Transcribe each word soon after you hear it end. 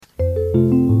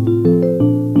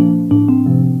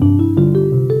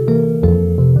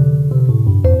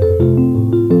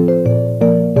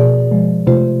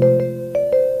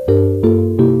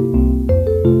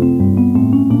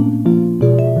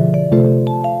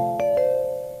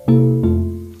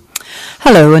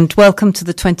Hello and welcome to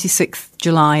the 26th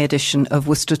July edition of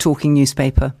Worcester Talking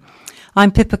Newspaper. I'm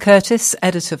Pippa Curtis,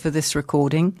 editor for this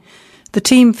recording. The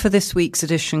team for this week's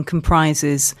edition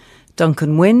comprises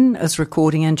Duncan Wynne as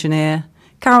recording engineer,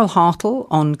 Carol Hartle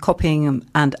on copying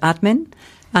and admin,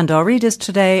 and our readers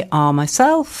today are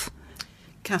myself,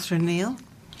 Catherine Neal,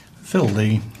 Phil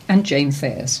Lee, and Jane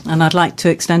Sayers. And I'd like to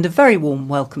extend a very warm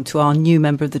welcome to our new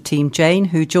member of the team, Jane,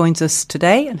 who joins us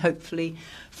today and hopefully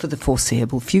for the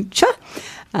foreseeable future.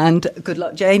 And good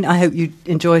luck, Jane. I hope you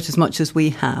enjoy it as much as we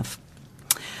have.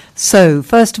 So,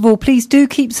 first of all, please do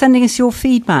keep sending us your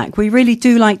feedback. We really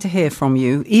do like to hear from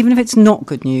you. Even if it's not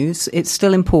good news, it's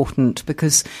still important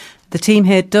because the team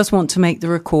here does want to make the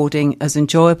recording as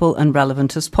enjoyable and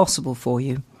relevant as possible for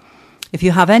you. If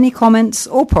you have any comments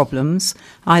or problems,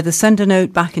 either send a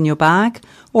note back in your bag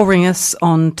or ring us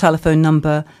on telephone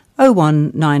number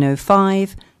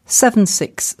 01905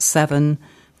 767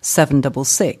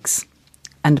 766.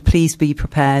 And please be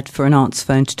prepared for an answer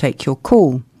phone to take your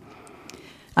call.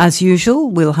 As usual,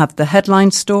 we'll have the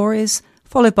headline stories,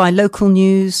 followed by local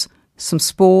news, some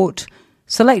sport,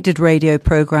 selected radio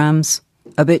programmes,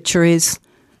 obituaries,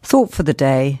 thought for the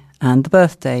day, and the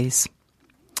birthdays.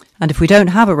 And if we don't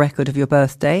have a record of your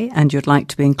birthday and you'd like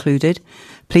to be included,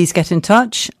 please get in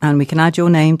touch and we can add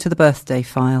your name to the birthday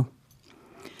file.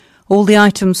 All the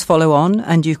items follow on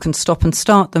and you can stop and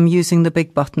start them using the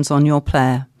big buttons on your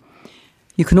player.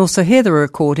 You can also hear the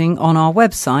recording on our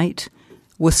website,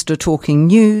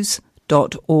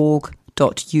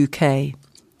 worcestertalkingnews.org.uk.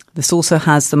 This also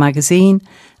has the magazine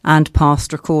and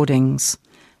past recordings.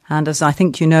 And as I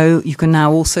think you know, you can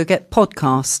now also get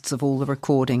podcasts of all the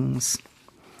recordings.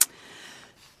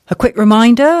 A quick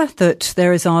reminder that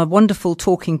there is our wonderful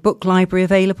talking book library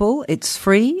available. It's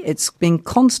free, it's being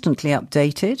constantly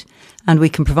updated, and we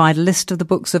can provide a list of the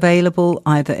books available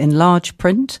either in large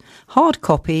print, hard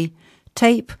copy,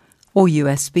 tape or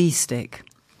USB stick.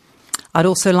 I'd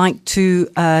also like to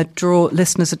draw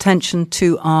listeners' attention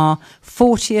to our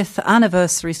 40th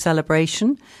anniversary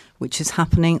celebration, which is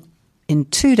happening in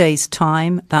 2 days'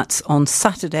 time. That's on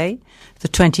Saturday, the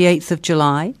 28th of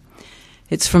July.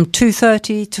 It's from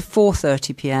 2:30 to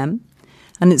 4:30 p.m.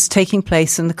 and it's taking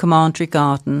place in the Commandery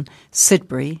Garden,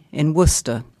 Sidbury in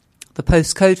Worcester. The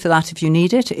postcode for that, if you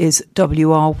need it, is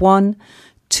WR1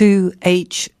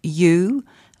 2HU.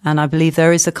 And I believe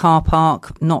there is a car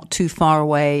park not too far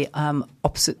away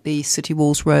opposite the City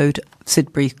Walls Road,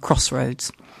 Sidbury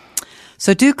Crossroads.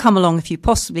 So do come along if you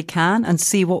possibly can and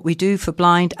see what we do for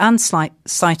blind and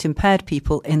sight-impaired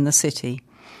people in the city.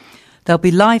 There'll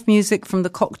be live music from the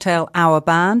Cocktail Hour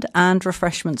Band and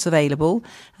refreshments available.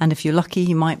 And if you're lucky,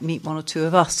 you might meet one or two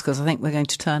of us because I think we're going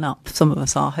to turn up. Some of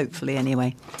us are, hopefully,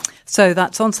 anyway. So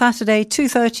that's on Saturday,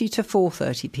 2:30 to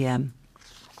 4:30 p.m.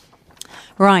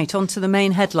 Right, on to the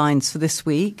main headlines for this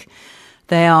week.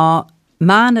 They are: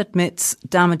 man admits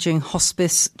damaging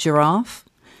hospice giraffe,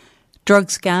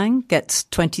 drugs gang gets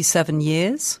 27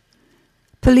 years,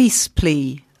 police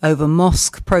plea over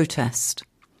mosque protest,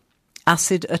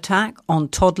 acid attack on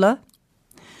toddler.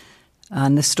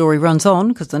 And the story runs on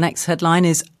because the next headline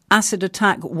is acid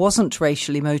attack wasn't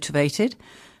racially motivated.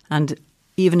 And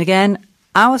even again,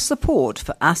 our support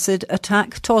for acid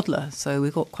attack toddler. So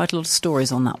we've got quite a lot of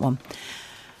stories on that one.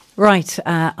 Right,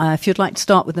 if you'd like to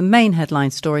start with the main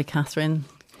headline story, Catherine,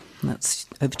 that's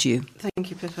over to you. Thank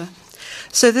you, Pippa.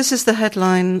 So this is the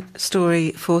headline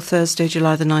story for Thursday,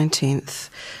 July the 19th.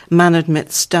 Man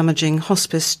admits damaging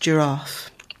hospice giraffe.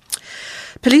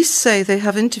 Police say they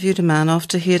have interviewed a man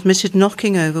after he admitted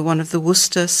knocking over one of the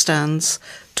Worcester Stand's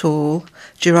tall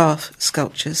giraffe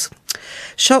sculptures.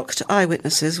 Shocked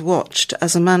eyewitnesses watched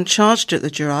as a man charged at the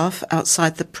giraffe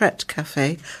outside the Pret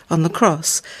Cafe on the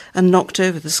Cross and knocked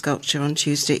over the sculpture on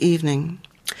Tuesday evening.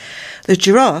 The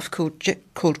giraffe,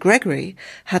 called Gregory,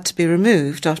 had to be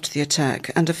removed after the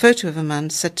attack, and a photo of a man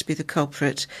said to be the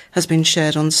culprit has been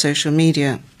shared on social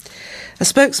media. A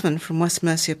spokesman from West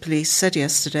Mercia Police said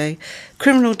yesterday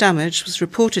criminal damage was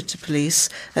reported to police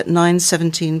at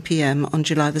 9:17 p.m. on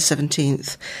July the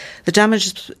 17th. The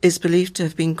damage is believed to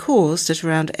have been caused at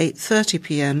around 8:30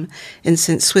 p.m. in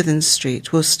St Swithin's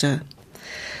Street, Worcester.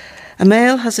 A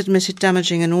male has admitted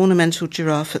damaging an ornamental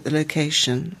giraffe at the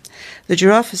location. The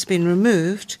giraffe has been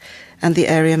removed and the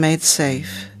area made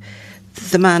safe.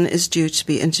 The man is due to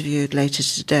be interviewed later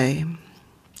today.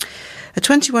 A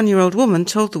 21-year-old woman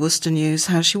told the Worcester News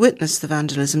how she witnessed the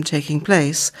vandalism taking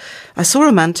place. I saw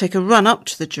a man take a run up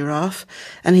to the giraffe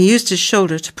and he used his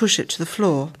shoulder to push it to the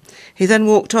floor. He then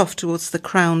walked off towards the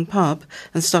Crown pub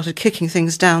and started kicking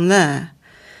things down there.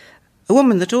 A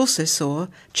woman that also saw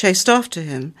chased after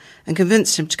him and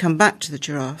convinced him to come back to the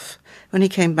giraffe. When he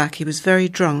came back, he was very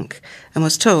drunk and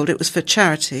was told it was for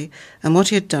charity and what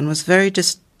he had done was very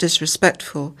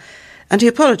disrespectful. And he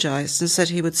apologised and said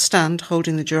he would stand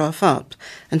holding the giraffe up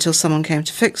until someone came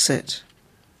to fix it.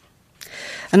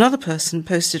 Another person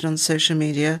posted on social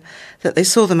media that they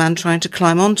saw the man trying to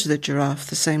climb onto the giraffe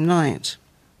the same night.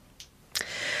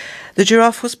 The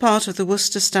giraffe was part of the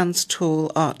Worcester Stands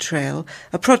Tall Art Trail,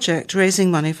 a project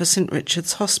raising money for St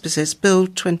Richard's Hospice's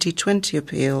Build 2020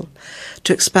 appeal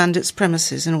to expand its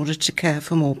premises in order to care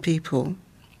for more people.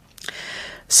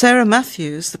 Sarah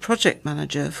Matthews, the project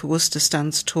manager for Worcester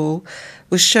Stands Tall,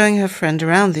 was showing her friend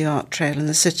around the art trail in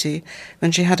the city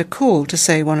when she had a call to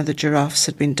say one of the giraffes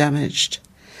had been damaged.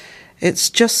 "It's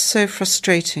just so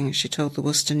frustrating," she told the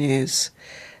Worcester News.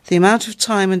 "The amount of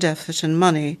time and effort and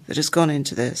money that has gone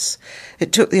into this.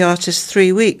 It took the artist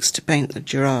 3 weeks to paint the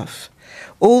giraffe.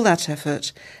 All that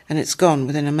effort, and it's gone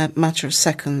within a matter of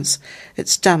seconds.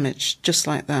 It's damaged just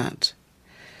like that."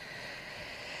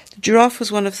 The giraffe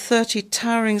was one of 30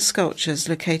 towering sculptures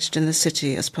located in the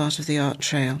city as part of the art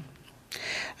trail.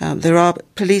 There are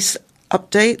police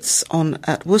updates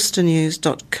at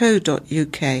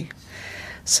worcesternews.co.uk.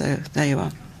 So there you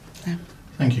are. Yeah.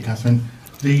 Thank you, Catherine.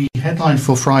 The headline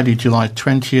for Friday, July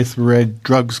 20th read,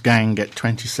 "Drugs Gang Get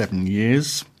 27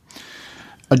 Years."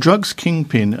 A drugs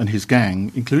kingpin and his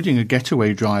gang, including a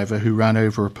getaway driver who ran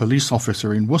over a police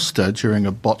officer in Worcester during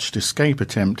a botched escape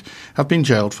attempt, have been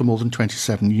jailed for more than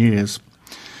 27 years.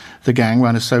 The gang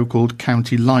ran a so-called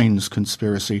County Lines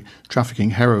conspiracy,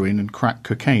 trafficking heroin and crack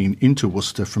cocaine into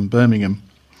Worcester from Birmingham.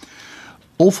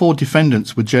 All 4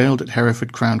 defendants were jailed at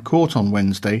Hereford Crown Court on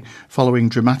Wednesday following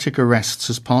dramatic arrests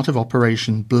as part of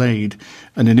Operation Blade,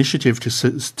 an initiative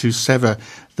to sever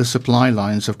the supply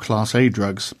lines of Class A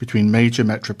drugs between major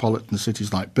metropolitan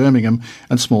cities like Birmingham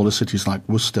and smaller cities like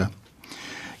Worcester.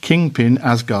 Kingpin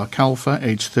Asghar Khalfa,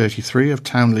 aged 33, of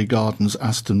Townley Gardens,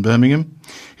 Aston, Birmingham.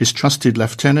 His trusted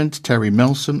lieutenant, Terry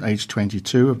Melsom, aged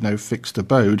 22, of no fixed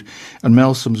abode, and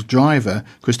Melsom's driver,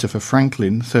 Christopher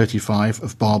Franklin, 35,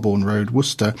 of Barbourne Road,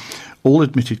 Worcester, all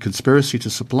admitted conspiracy to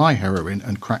supply heroin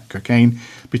and crack cocaine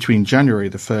between January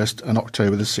the 1st and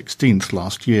October the 16th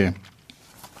last year.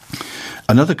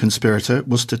 Another conspirator,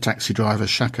 Worcester taxi driver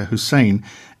Shaka Hussain,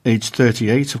 aged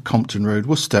 38, of Compton Road,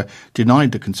 Worcester,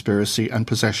 denied the conspiracy and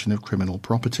possession of criminal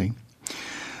property.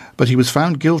 But he was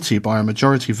found guilty by a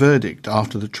majority verdict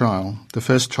after the trial, the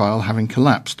first trial having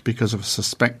collapsed because of a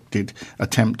suspected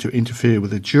attempt to interfere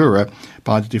with a juror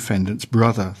by the defendant's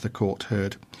brother, the court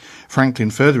heard. Franklin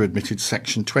further admitted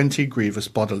Section 20, grievous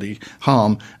bodily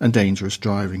harm and dangerous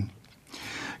driving.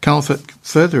 Calvert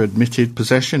further admitted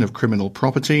possession of criminal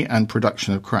property and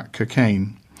production of crack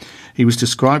cocaine. He was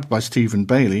described by Stephen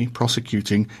Bailey,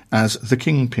 prosecuting, as the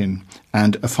kingpin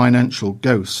and a financial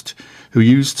ghost who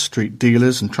used street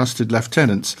dealers and trusted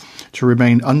lieutenants to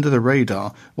remain under the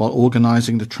radar while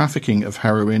organising the trafficking of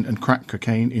heroin and crack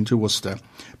cocaine into Worcester,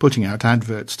 putting out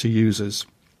adverts to users.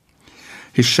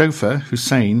 His chauffeur,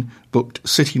 Hussain, booked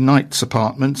City Nights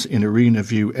apartments in Arena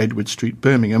View, Edward Street,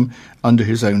 Birmingham, under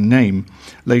his own name,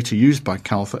 later used by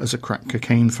Calfa as a crack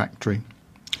cocaine factory.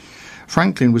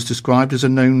 Franklin was described as a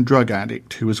known drug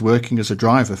addict who was working as a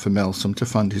driver for Melsom to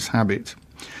fund his habit.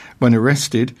 When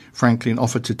arrested, Franklin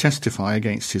offered to testify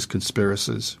against his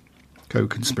co-conspirators.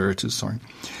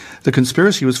 The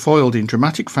conspiracy was foiled in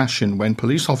dramatic fashion when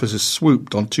police officers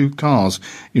swooped on 2 cars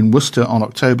in Worcester on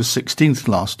October 16th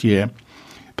last year.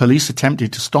 Police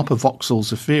attempted to stop a Vauxhall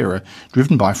Zafira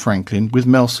driven by Franklin with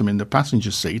Melsom in the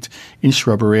passenger seat in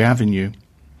Shrubbery Avenue.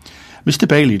 Mr.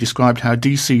 Bailey described how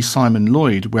DC Simon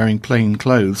Lloyd, wearing plain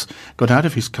clothes, got out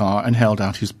of his car and held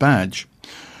out his badge.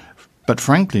 But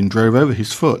Franklin drove over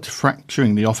his foot,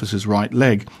 fracturing the officer's right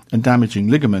leg and damaging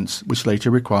ligaments, which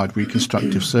later required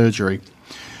reconstructive surgery.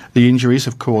 The injuries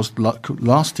have caused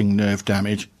lasting nerve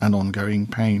damage and ongoing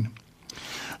pain.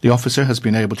 The officer has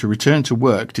been able to return to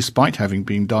work despite having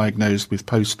been diagnosed with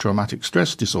post-traumatic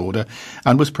stress disorder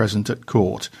and was present at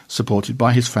court, supported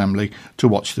by his family, to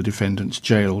watch the defendants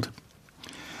jailed.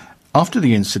 After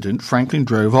the incident, Franklin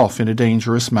drove off in a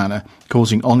dangerous manner,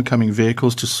 causing oncoming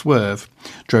vehicles to swerve,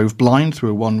 drove blind through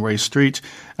a one-way street,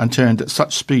 and turned at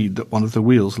such speed that one of the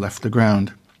wheels left the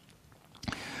ground.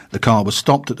 The car was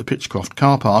stopped at the Pitchcroft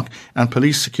car park, and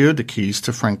police secured the keys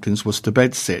to Franklin's Worcester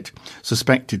bedsit,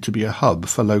 suspected to be a hub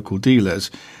for local dealers,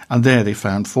 and there they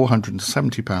found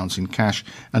 £470 in cash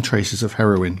and traces of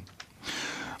heroin.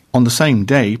 On the same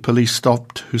day, police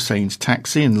stopped Hussein's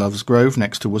taxi in Loves Grove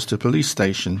next to Worcester Police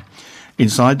Station.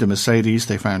 Inside the Mercedes,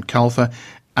 they found Calfa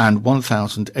and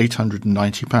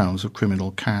 £1,890 of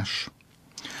criminal cash.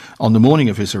 On the morning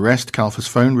of his arrest, Kalfa's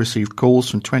phone received calls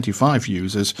from 25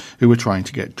 users who were trying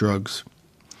to get drugs.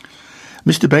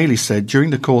 Mr. Bailey said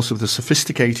during the course of the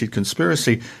sophisticated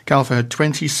conspiracy, Kalfa had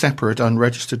 20 separate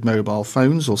unregistered mobile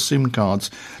phones or SIM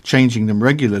cards, changing them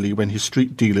regularly when his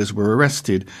street dealers were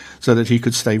arrested, so that he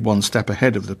could stay one step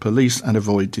ahead of the police and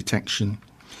avoid detection.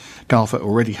 Kalfa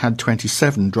already had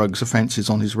 27 drugs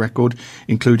offences on his record,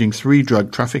 including 3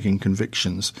 drug trafficking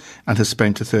convictions, and has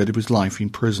spent a third of his life in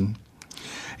prison.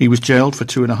 He was jailed for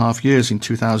 2.5 years in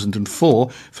 2004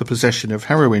 for possession of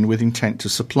heroin with intent to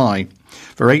supply,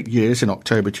 for 8 years in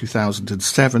October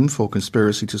 2007 for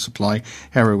conspiracy to supply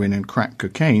heroin and crack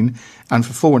cocaine, and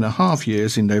for 4.5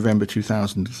 years in November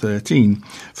 2013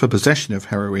 for possession of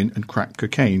heroin and crack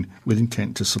cocaine with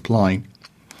intent to supply.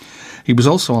 He was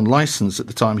also on licence at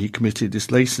the time he committed this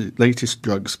latest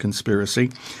drugs conspiracy,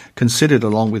 considered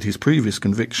along with his previous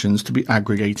convictions to be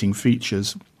aggregating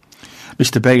features.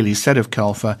 Mr. Bailey said of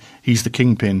Kalfa, "He's the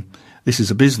kingpin. This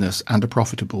is a business and a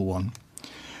profitable one."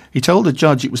 He told the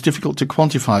judge it was difficult to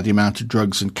quantify the amount of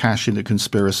drugs and cash in the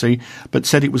conspiracy, but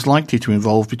said it was likely to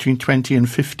involve between 20 and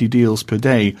 50 deals per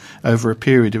day over a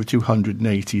period of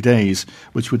 280 days,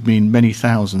 which would mean many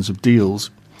thousands of deals.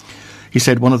 He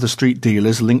said one of the street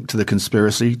dealers linked to the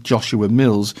conspiracy, Joshua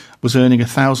Mills, was earning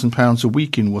 £1,000 a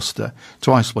week in Worcester,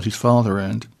 twice what his father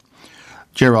earned.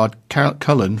 Gerard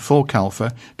Cullen, for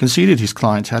Kalfa, conceded his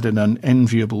client had an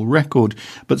unenviable record,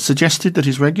 but suggested that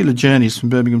his regular journeys from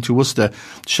Birmingham to Worcester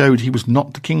showed he was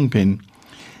not the kingpin.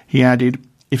 He added,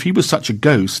 if he was such a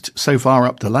ghost, so far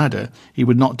up the ladder, he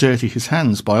would not dirty his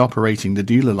hands by operating the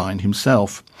dealer line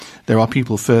himself. There are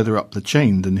people further up the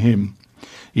chain than him.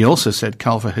 He also said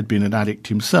Kalfa had been an addict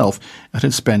himself and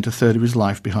had spent a third of his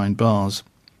life behind bars.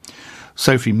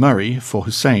 Sophie Murray, for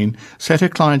Hussein, said her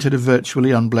client had a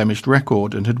virtually unblemished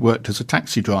record and had worked as a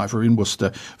taxi driver in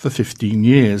Worcester for 15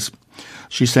 years.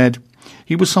 She said,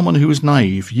 he was someone who was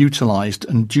naive, utilised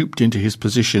and duped into his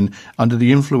position under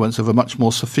the influence of a much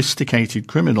more sophisticated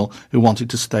criminal who wanted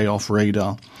to stay off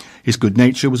radar. His good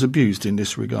nature was abused in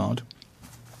this regard.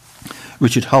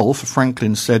 Richard Hull, for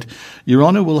Franklin, said, Your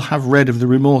Honour will have read of the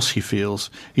remorse he feels.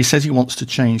 He says he wants to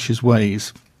change his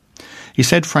ways. He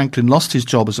said Franklin lost his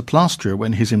job as a plasterer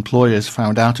when his employers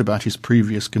found out about his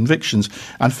previous convictions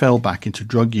and fell back into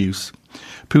drug use.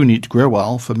 Puneet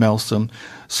Grewal, for Melsom,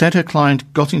 said her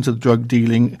client got into drug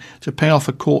dealing to pay off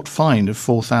a court fine of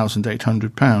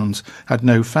 £4,800, had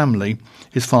no family,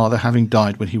 his father having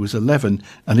died when he was 11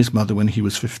 and his mother when he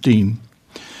was 15.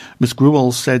 Miss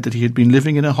Grewal said that he had been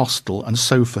living in a hostel and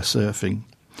sofa surfing.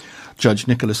 Judge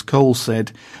Nicholas Cole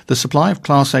said, the supply of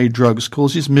Class A drugs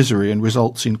causes misery and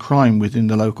results in crime within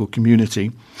the local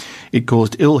community. It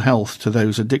caused ill health to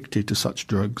those addicted to such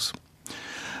drugs.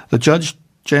 The judge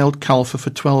jailed Kalfa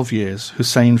for 12 years,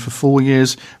 Hussein for 4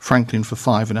 years, Franklin for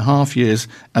 5.5 years,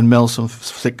 and Melsom for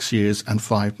 6 years and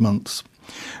 5 months.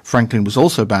 Franklin was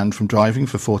also banned from driving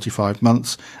for 45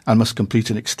 months and must complete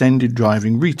an extended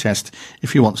driving retest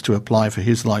if he wants to apply for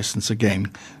his licence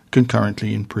again,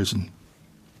 concurrently in prison.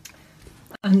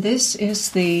 And this is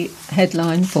the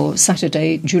headline for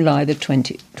Saturday, July the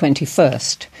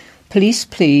 21st. Police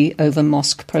plea over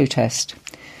mosque protest.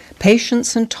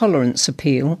 Patience and tolerance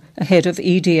appeal ahead of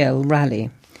EDL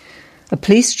rally. A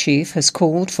police chief has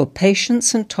called for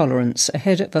patience and tolerance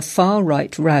ahead of a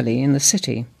far-right rally in the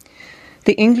city.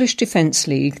 The English Defence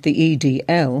League, the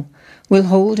EDL, will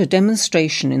hold a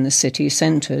demonstration in the city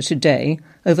centre today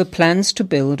over plans to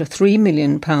build a £3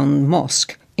 million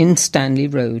mosque in Stanley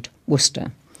Road,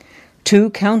 Worcester.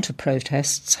 2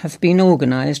 counter-protests have been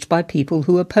organised by people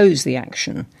who oppose the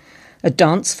action. A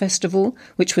dance festival,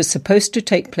 which was supposed to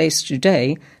take place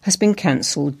today, has been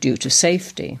cancelled due to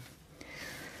safety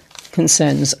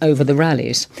concerns over the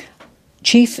rallies.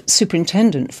 Chief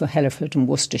Superintendent for Hereford and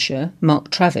Worcestershire, Mark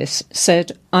Travis,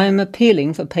 said, I am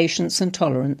appealing for patience and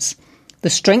tolerance. The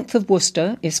strength of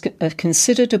Worcester is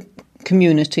considered a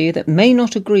community that may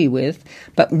not agree with,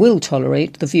 but will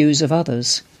tolerate the views of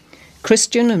others.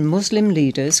 Christian and Muslim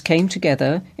leaders came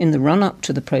together in the run-up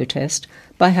to the protest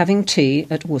by having tea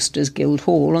at Worcester's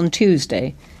Guildhall on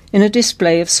Tuesday, in a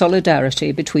display of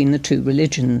solidarity between the 2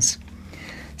 religions.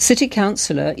 City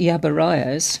Councillor Yaba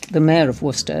Reyes, the Mayor of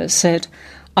Worcester, said,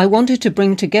 I wanted to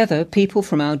bring together people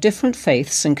from our different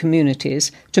faiths and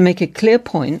communities to make a clear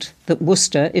point that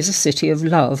Worcester is a city of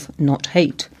love, not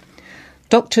hate.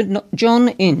 Dr. John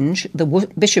Inge, the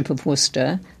Bishop of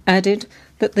Worcester, added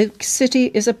that the city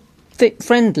is a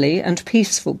friendly and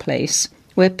peaceful place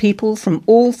where people from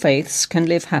all faiths can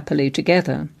live happily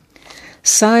together.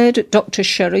 Syed Dr.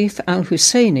 Sharif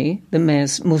Al-Husseini, the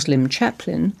Mayor's Muslim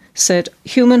chaplain, said,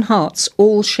 human hearts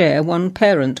all share one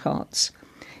parent hearts.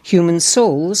 Human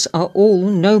souls are all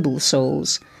noble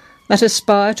souls that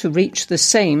aspire to reach the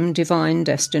same divine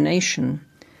destination.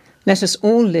 Let us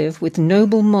all live with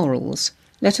noble morals.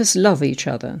 Let us love each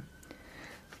other.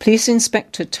 Police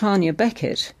Inspector Tanya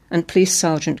Beckett and Police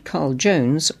Sergeant Carl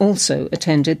Jones also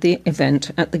attended the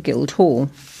event at the Guildhall.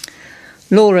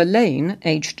 Laura Lane,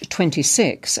 aged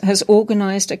 26, has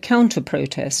organised a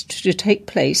counter-protest to take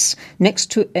place next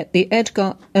to the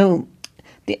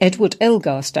Edward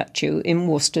Elgar statue in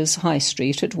Worcester's High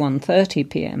Street at 1:30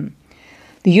 p.m.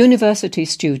 The university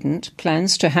student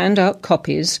plans to hand out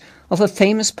copies of a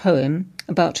famous poem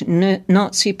about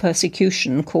Nazi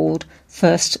persecution called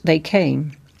First They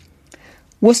Came.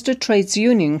 Worcester Trades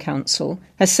Union Council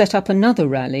has set up another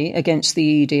rally against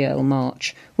the EDL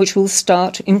march, which will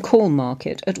start in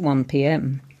Cornmarket at 1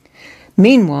 p.m.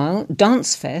 Meanwhile,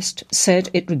 Dancefest said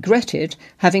it regretted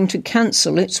having to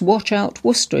cancel its Watch Out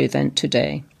Worcester event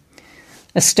today.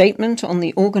 A statement on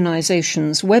the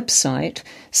organisation's website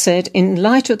said, in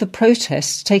light of the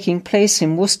protests taking place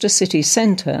in Worcester City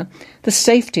Centre, the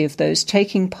safety of those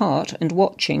taking part and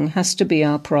watching has to be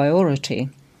our priority.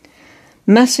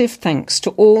 Massive thanks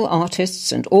to all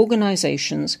artists and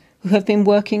organisations who have been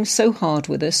working so hard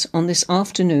with us on this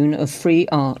afternoon of free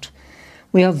art.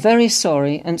 We are very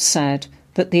sorry and sad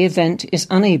that the event is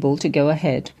unable to go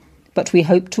ahead, but we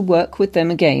hope to work with them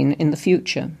again in the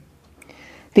future.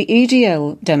 The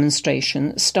EDL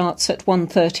demonstration starts at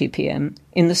 1:30 p.m.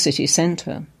 in the city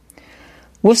centre.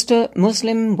 Worcester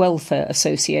Muslim Welfare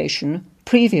Association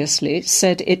previously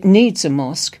said it needs a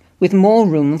mosque with more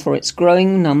room for its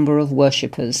growing number of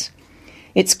worshippers.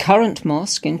 Its current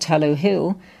mosque in Tallow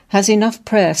Hill has enough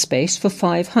prayer space for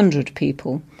 500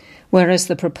 people, whereas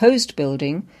the proposed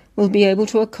building will be able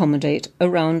to accommodate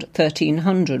around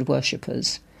 1,300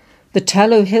 worshippers. The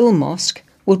Tallow Hill Mosque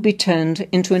would be turned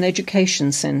into an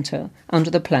education centre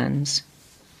under the plans.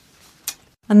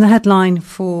 And the headline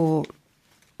for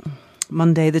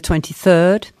Monday the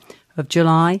 23rd of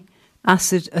July,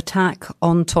 acid attack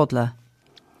on toddler.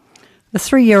 A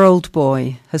 3-year-old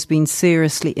boy has been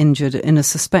seriously injured in a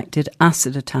suspected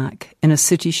acid attack in a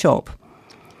city shop.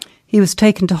 He was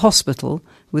taken to hospital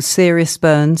with serious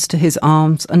burns to his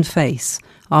arms and face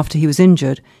after he was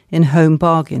injured in Home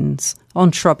Bargains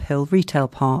on Shrub Hill Retail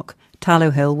Park,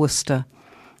 Tallow Hill, Worcester,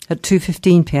 at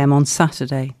 2:15 p.m. on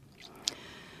Saturday.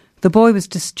 The boy was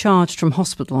discharged from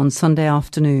hospital on Sunday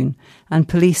afternoon, and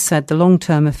police said the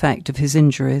long-term effect of his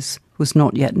injuries was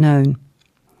not yet known.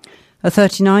 A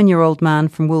 39-year-old man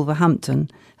from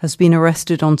Wolverhampton has been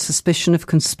arrested on suspicion of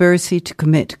conspiracy to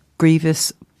commit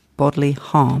grievous bodily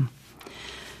harm.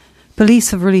 Police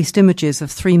have released images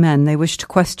of 3 men they wish to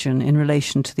question in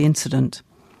relation to the incident.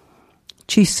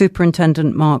 Chief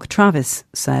Superintendent Mark Travis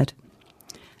said,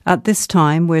 "At this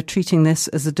time, we're treating this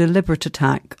as a deliberate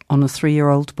attack on a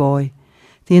 3-year-old boy.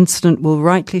 The incident will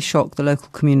rightly shock the local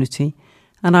community,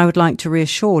 and I would like to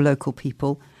reassure local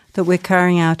people that we're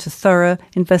carrying out a thorough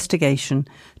investigation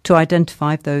to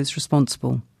identify those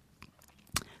responsible.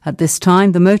 At this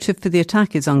time, the motive for the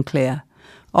attack is unclear.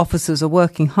 Officers are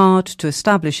working hard to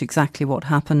establish exactly what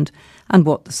happened and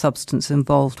what the substance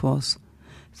involved was.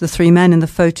 The 3 men in the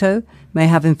photo may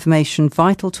have information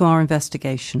vital to our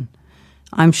investigation.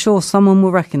 I'm sure someone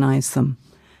will recognise them,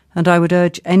 and I would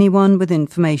urge anyone with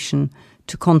information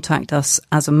to contact us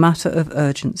as a matter of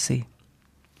urgency."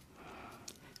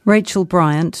 Rachel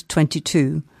Bryant,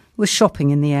 22, was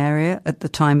shopping in the area at the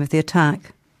time of the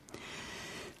attack.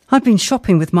 "I'd been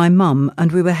shopping with my mum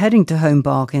and we were heading to Home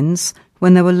Bargains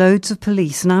when there were loads of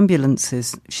police and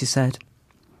ambulances," she said.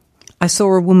 "I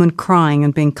saw a woman crying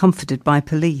and being comforted by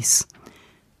police.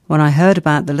 When I heard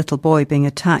about the little boy being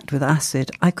attacked with acid,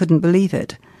 I couldn't believe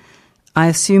it. I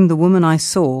assumed the woman I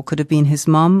saw could have been his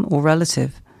mum or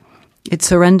relative. It's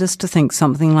horrendous to think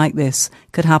something like this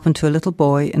could happen to a little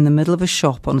boy in the middle of a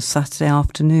shop on a Saturday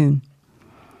afternoon."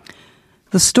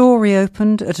 The store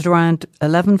reopened at around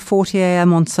 11:40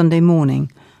 a.m. on Sunday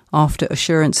morning after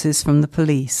assurances from the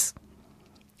police.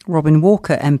 Robin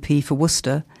Walker, MP for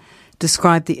Worcester,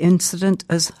 described the incident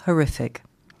as horrific.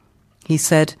 He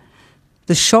said,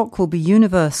 "The shock will be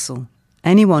universal.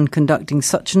 Anyone conducting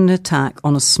such an attack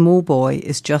on a small boy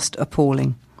is just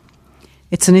appalling.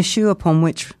 It's an issue upon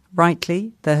which,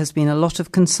 rightly, there has been a lot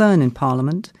of concern in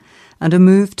Parliament and a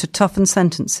move to toughen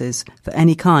sentences for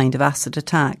any kind of acid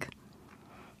attack."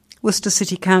 Worcester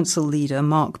City Council leader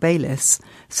Mark Bayliss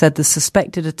said the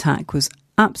suspected attack was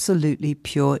absolutely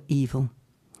pure evil.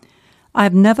 "I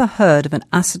have never heard of an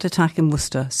acid attack in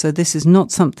Worcester, so this is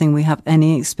not something we have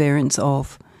any experience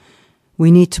of.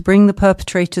 We need to bring the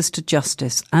perpetrators to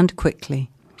justice, and quickly.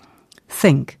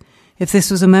 Think, if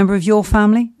this was a member of your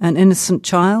family, an innocent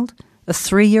child, A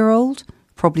 3-year-old,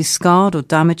 probably scarred or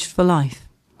damaged for life.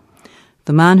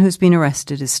 The man who's been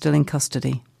arrested is still in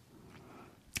custody.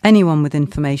 Anyone with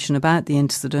information about the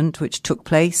incident, which took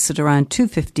place at around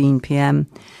 2:15 p.m,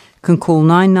 can call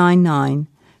 999,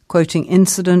 quoting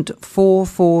incident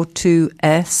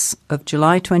 442S of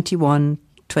July 21,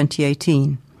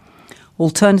 2018.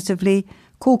 Alternatively,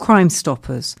 call Crime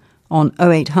Stoppers on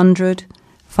 0800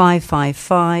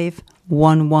 555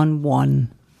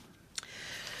 111.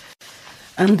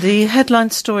 And the headline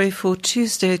story for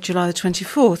Tuesday, July the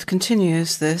 24th,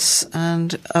 continues this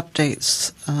and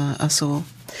updates us all.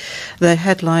 The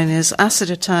headline is Acid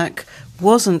Attack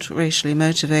Wasn't Racially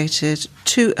Motivated,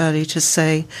 Too Early to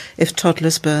Say If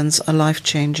Toddler's Burns Are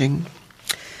Life-Changing.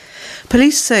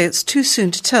 Police say it's too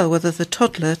soon to tell whether the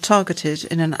toddler targeted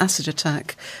in an acid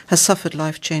attack has suffered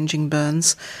life-changing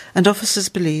burns, and officers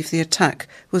believe the attack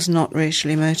was not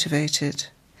racially motivated.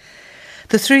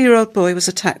 The 3-year-old boy was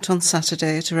attacked on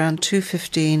Saturday at around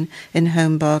 2:15 in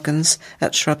Home Bargains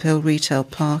at Shrub Hill Retail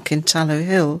Park in Tallow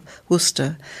Hill,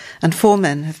 Worcester, and 4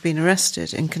 men have been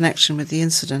arrested in connection with the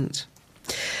incident.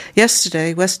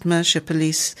 Yesterday, West Mercia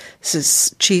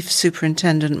Police's Chief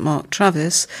Superintendent Mark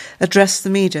Travis addressed the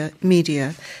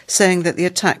media, saying that the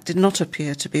attack did not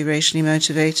appear to be racially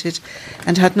motivated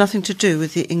and had nothing to do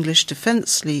with the English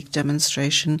Defence League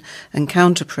demonstration and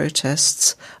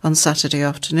counter-protests on Saturday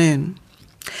afternoon.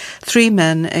 3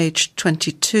 men aged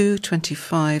 22,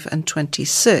 25 and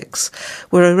 26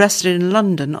 were arrested in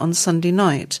London on Sunday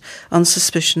night on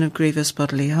suspicion of grievous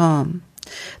bodily harm.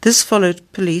 This followed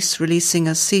police releasing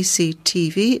a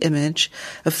CCTV image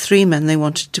of 3 men they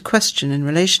wanted to question in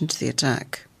relation to the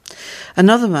attack.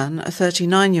 Another man, a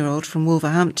 39-year-old from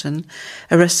Wolverhampton,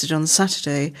 arrested on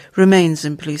Saturday, remains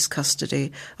in police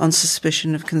custody on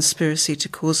suspicion of conspiracy to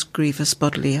cause grievous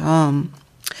bodily harm.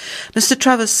 Mr.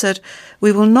 Travers said,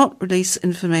 "We will not release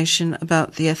information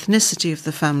about the ethnicity of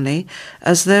the family,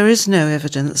 as there is no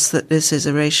evidence that this is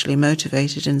a racially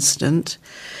motivated incident.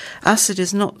 Acid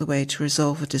is not the way to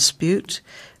resolve a dispute.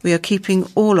 We are keeping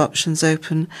all options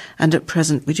open, and at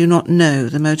present we do not know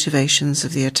the motivations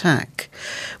of the attack.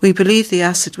 We believe the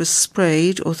acid was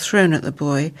sprayed or thrown at the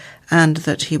boy, and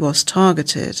that he was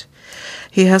targeted.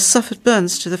 He has suffered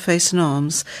burns to the face and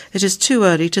arms. It is too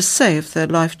early to say if they're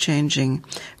life-changing.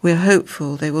 We are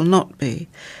hopeful they will not be.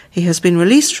 He has been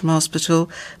released from hospital,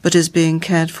 but is being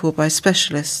cared for by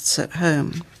specialists at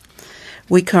home.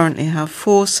 We currently have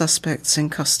 4 suspects in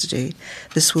custody.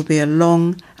 This will be a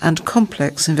long and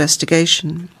complex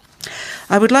investigation.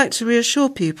 I would like to reassure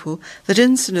people that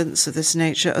incidents of this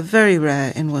nature are very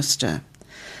rare in Worcester.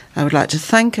 I would like to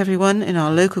thank everyone in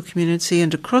our local community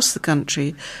and across the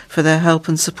country for their help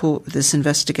and support with this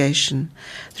investigation.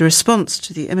 The response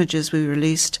to the images we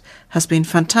released has been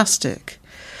fantastic.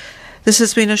 This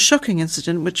has been a shocking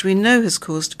incident which we know has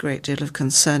caused a great deal of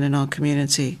concern in our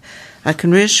community. I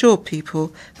can reassure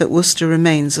people that Worcester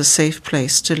remains a safe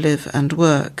place to live and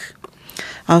work.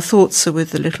 Our thoughts are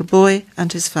with the little boy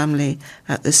and his family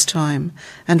at this time,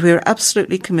 and we are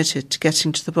absolutely committed to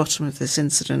getting to the bottom of this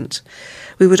incident.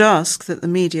 We would ask that the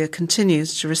media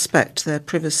continues to respect their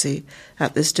privacy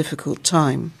at this difficult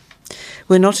time.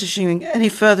 We're not issuing any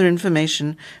further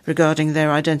information regarding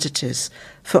their identities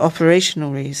for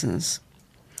operational reasons.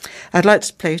 I'd like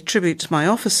to pay tribute to my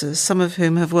officers, some of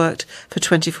whom have worked for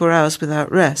 24 hours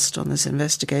without rest on this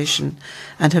investigation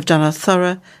and have done a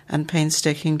thorough and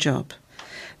painstaking job.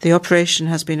 The operation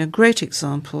has been a great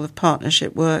example of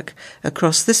partnership work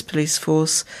across this police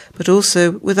force, but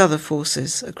also with other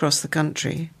forces across the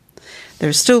country. There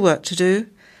is still work to do,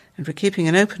 and we're keeping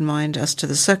an open mind as to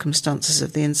the circumstances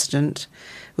of the incident.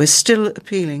 We're still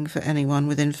appealing for anyone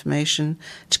with information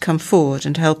to come forward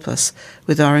and help us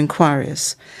with our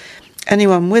inquiries.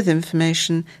 Anyone with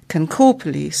information can call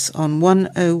police on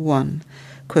 101,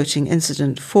 quoting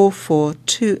incident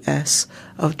 442S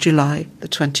of July the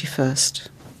 21st.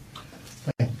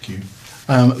 Thank you.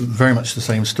 Very much the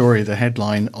same story. The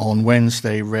headline on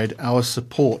Wednesday read, "Our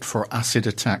support for acid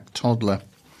attack toddler."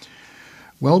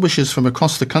 Well-wishers from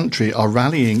across the country are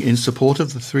rallying in support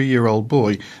of the 3-year-old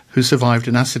boy who survived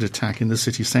an acid attack in the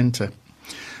city centre.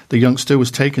 The youngster was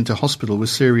taken to hospital with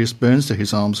serious burns to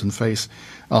his arms and face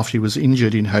after he was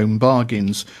injured in Home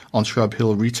Bargains on Shrub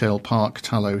Hill Retail Park,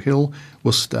 Tallow Hill,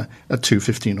 Worcester, at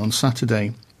 2:15 on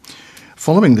Saturday.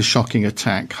 Following the shocking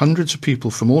attack, hundreds of people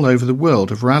from all over the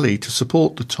world have rallied to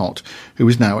support the tot, who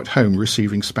is now at home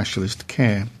receiving specialist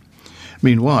care.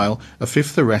 Meanwhile, a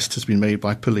 5th arrest has been made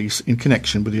by police in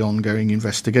connection with the ongoing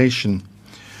investigation.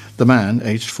 The man,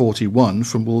 aged 41,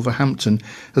 from Wolverhampton,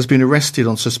 has been arrested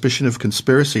on suspicion of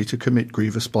conspiracy to commit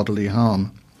grievous bodily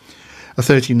harm. A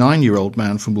 39-year-old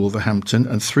man from Wolverhampton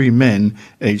and 3 men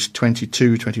aged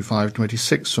 22, 25,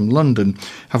 26 from London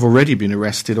have already been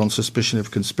arrested on suspicion of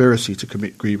conspiracy to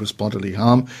commit grievous bodily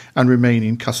harm and remain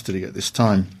in custody at this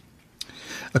time.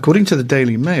 According to the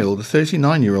Daily Mail, the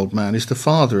 39-year-old man is the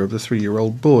father of the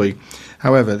 3-year-old boy.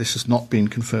 However, this has not been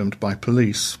confirmed by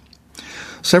police.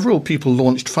 Several people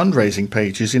launched fundraising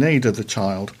pages in aid of the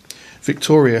child.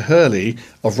 Victoria Hurley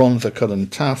of Rhondda Cynon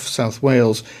Taf, South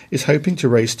Wales, is hoping to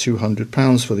raise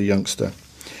 £200 for the youngster.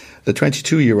 The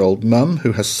 22-year-old mum,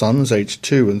 who has sons aged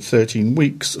 2 and 13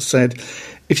 weeks, said,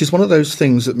 "It is one of those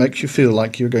things that makes you feel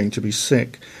like you're going to be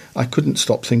sick. I couldn't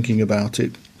stop thinking about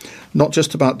it. Not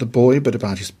just about the boy, but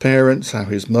about his parents, how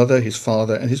his mother, his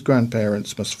father and his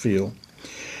grandparents must feel.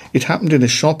 It happened in a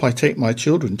shop I take my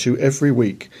children to every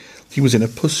week. He was in a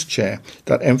pushchair.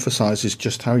 That emphasises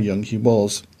just how young he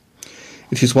was.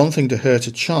 It is one thing to hurt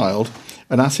a child.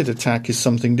 An acid attack is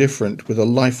something different, with a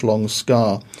lifelong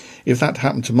scar. If that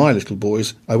happened to my little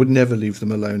boys, I would never leave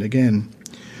them alone again.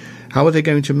 How are they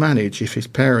going to manage if his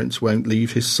parents won't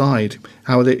leave his side?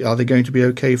 Are they going to be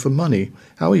okay for money?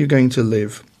 How are you going to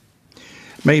live?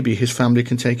 Maybe his family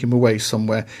can take him away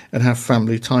somewhere and have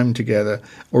family time together,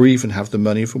 or even have the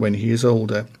money for when he is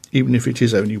older, even if it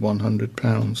is only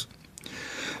 £100.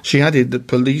 She added that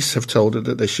police have told her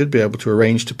that they should be able to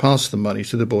arrange to pass the money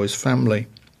to the boy's family.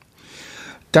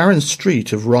 Darren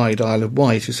Street of Ryde, Isle of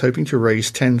Wight, is hoping to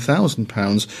raise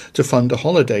 £10,000 to fund a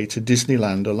holiday to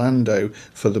Disneyland Orlando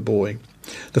for the boy.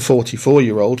 The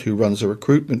 44-year-old, who runs a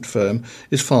recruitment firm,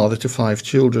 is father to 5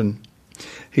 children.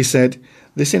 He said,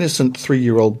 "This innocent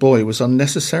 3-year-old boy was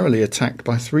unnecessarily attacked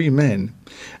by 3 men.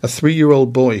 A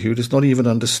 3-year-old boy who does not even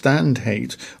understand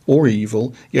hate or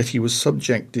evil, yet he was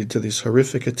subjected to this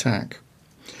horrific attack.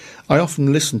 I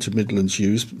often listen to Midlands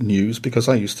News because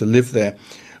I used to live there.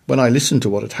 When I listened to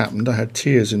what had happened, I had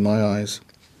tears in my eyes.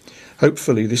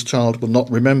 Hopefully this child will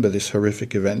not remember this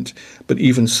horrific event, but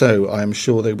even so, I am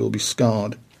sure they will be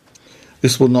scarred.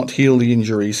 This will not heal the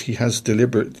injuries he has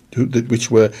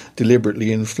which were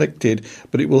deliberately inflicted,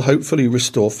 but it will hopefully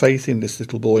restore faith in this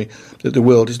little boy that the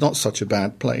world is not such a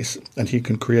bad place and he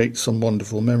can create some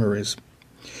wonderful memories."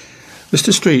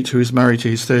 Mr. Street, who is married to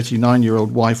his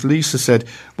 39-year-old wife Lisa, said,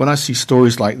 "When I see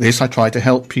stories like this, I try to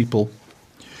help people."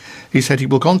 He said he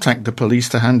will contact the police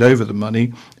to hand over the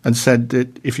money and said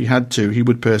that if he had to, he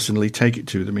would personally take it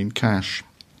to them in cash.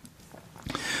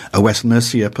 A West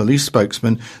Mercia police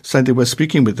spokesman said they were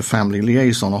speaking with the family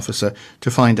liaison officer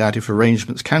to find out if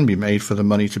arrangements can be made for the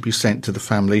money to be sent to the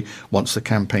family once the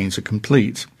campaigns are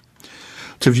complete.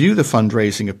 To view the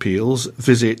fundraising appeals,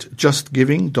 visit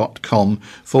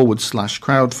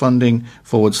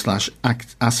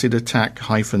justgiving.com/crowdfunding/acid attack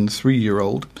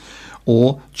 -3-year-old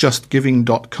or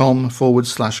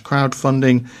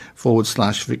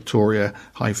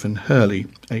justgiving.com/crowdfunding/Victoria-Hurley, Hurley.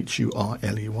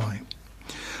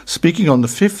 Speaking on the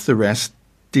 5th arrest,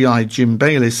 DI Jim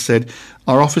Bayliss said,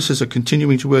 "Our officers are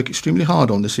continuing to work extremely hard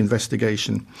on this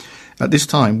investigation. At this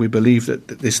time, we believe that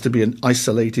this to be an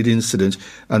isolated incident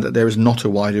and that there is not a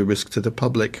wider risk to the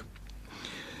public.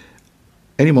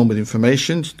 Anyone with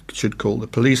information should call the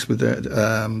police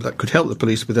that could help the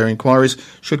police with their inquiries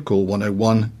should call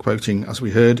 101, quoting, as we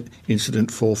heard,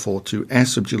 incident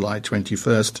 442S of July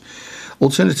 21st.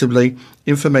 Alternatively,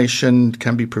 information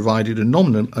can be provided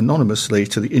anonymously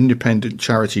to the independent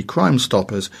charity Crime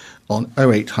Stoppers on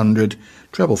 0800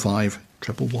 555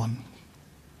 111.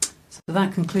 So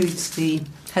that concludes the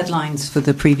headlines for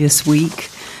the previous week.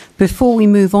 Before we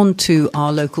move on to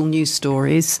our local news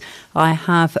stories, I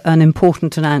have an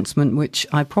important announcement which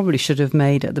I probably should have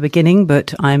made at the beginning,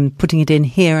 but I'm putting it in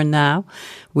here and now,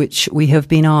 which we have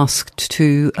been asked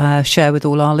to share with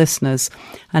all our listeners,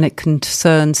 and it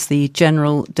concerns the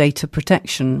General Data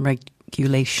Protection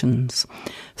Regulations.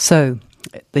 So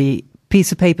the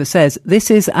piece of paper says,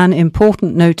 "This is an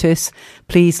important notice.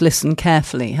 Please listen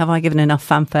carefully." Have I given enough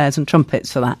fanfares and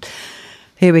trumpets for that?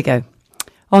 Here we go.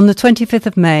 On the 25th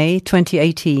of May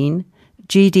 2018,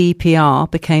 GDPR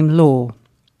became law.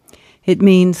 It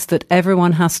means that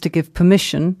everyone has to give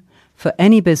permission for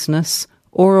any business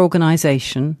or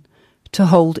organisation to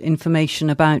hold information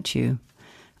about you,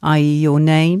 i.e. your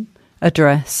name,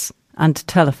 address and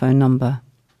telephone number.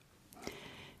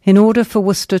 In order for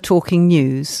Worcester Talking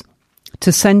News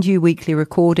to send you weekly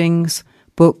recordings,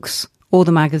 books or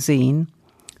the magazine,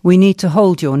 we need to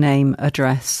hold your name,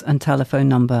 address and telephone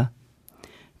number.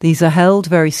 These are held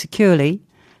very securely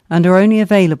and are only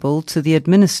available to the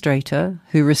administrator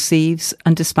who receives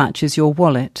and dispatches your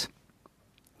wallet.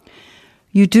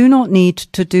 You do not need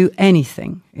to do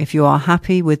anything if you are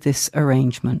happy with this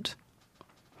arrangement.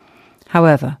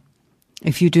 However,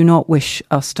 If you do not wish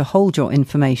us to hold your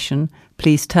information,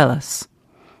 please tell us.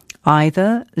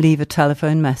 Either leave a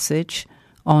telephone message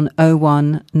on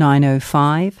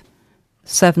 01905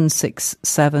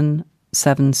 767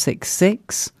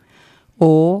 766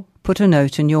 or put a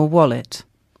note in your wallet.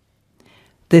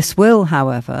 This will,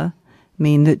 however,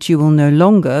 mean that you will no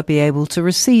longer be able to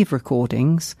receive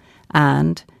recordings,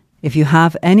 and if you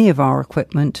have any of our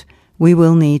equipment, we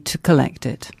will need to collect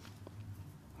it.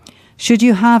 Should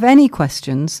you have any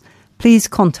questions, please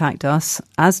contact us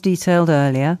as detailed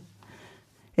earlier.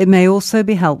 It may also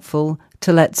be helpful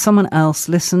to let someone else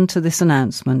listen to this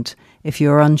announcement if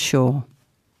you are unsure.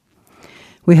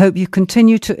 We hope you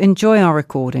continue to enjoy our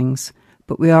recordings,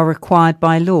 but we are required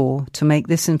by law to make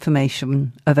this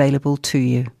information available to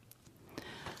you.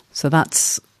 So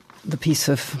that's the piece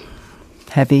of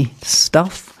heavy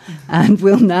stuff. And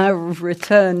we'll now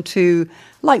return to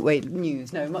lightweight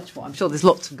news. No, much more. I'm sure there's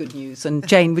lots of good news. And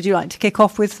Jane, would you like to kick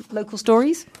off with local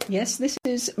stories? Yes, this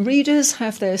is Readers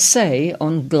Have Their Say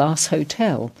on Glass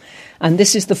Hotel. And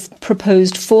this is the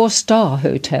proposed 4-star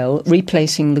hotel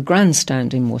replacing the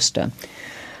Grandstand in Worcester.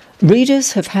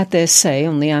 Readers have had their say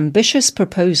on the ambitious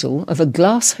proposal of a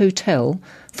glass hotel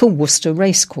for Worcester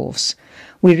Racecourse.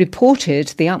 We reported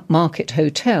the upmarket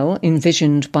hotel,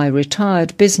 envisioned by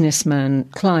retired businessman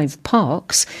Clive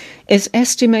Parks, is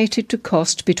estimated to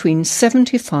cost between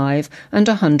 £75 and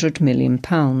 £100 million.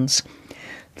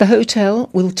 The hotel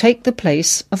will take the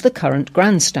place of the current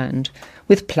grandstand,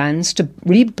 with plans to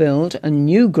rebuild a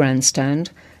new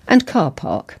grandstand and car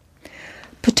park.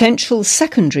 Potential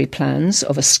secondary plans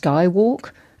of a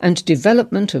skywalk and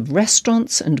development of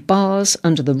restaurants and bars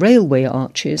under the railway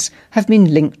arches have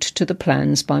been linked to the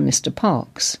plans by Mr.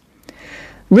 Parks.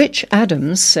 Rich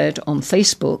Adams said on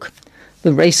Facebook,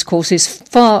 "The racecourse is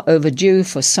far overdue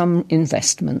for some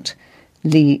investment."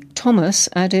 Lee Thomas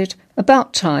added,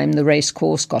 "About time the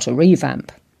racecourse got a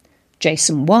revamp."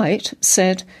 Jason White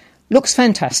said, "Looks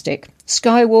fantastic.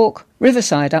 Skywalk,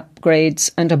 riverside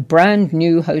upgrades and a brand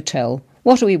new hotel.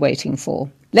 What are we waiting for?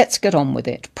 Let's get on with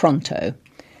it, pronto."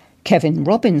 Kevin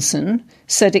Robinson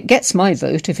said, "It gets my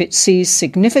vote if it sees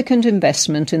significant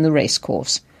investment in the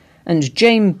racecourse." And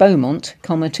Jane Beaumont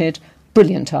commented,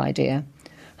 "Brilliant idea."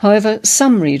 However,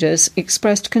 some readers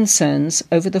expressed concerns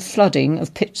over the flooding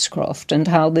of Pittscroft and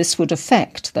how this would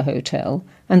affect the hotel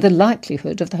and the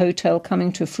likelihood of the hotel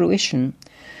coming to fruition.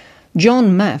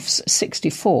 John Maffs,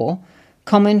 64,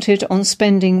 commented on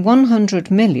spending £100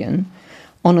 million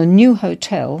on a new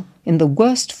hotel in the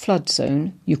worst flood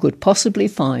zone you could possibly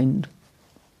find.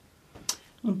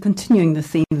 Continuing the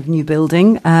theme of new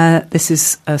building, this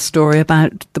is a story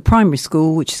about the primary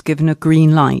school which is given a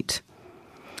green light.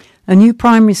 A new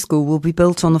primary school will be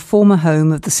built on the former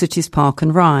home of the city's Park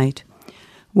and Ride.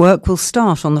 Work will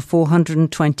start on the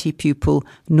 420-pupil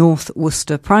North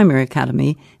Worcester Primary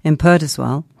Academy in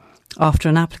Purdeswell after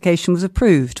an application was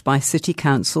approved by City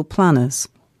Council planners.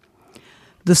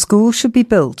 The school should be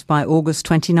built by August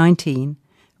 2019,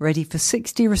 ready for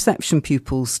 60 reception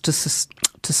pupils to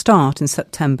start in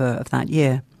September of that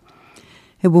year.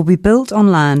 It will be built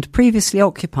on land previously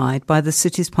occupied by the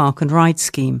city's Park and Ride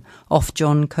scheme off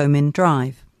John Comyn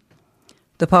Drive.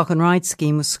 The Park and Ride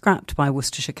scheme was scrapped by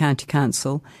Worcestershire County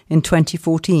Council in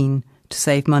 2014 to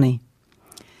save money.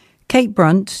 Kate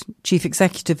Brunt, Chief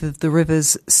Executive of the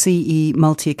Rivers CE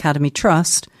Multi-Academy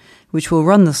Trust, which will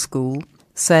run the school,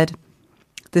 said,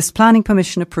 "This planning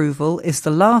permission approval is the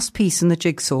last piece in the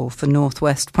jigsaw for North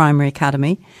West Primary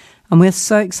Academy, and we're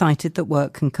so excited that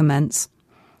work can commence.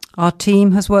 Our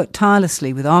team has worked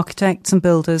tirelessly with architects and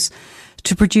builders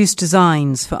to produce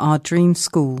designs for our dream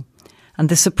school, and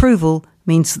this approval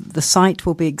means that the site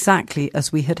will be exactly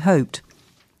as we had hoped.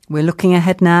 We're looking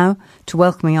ahead now to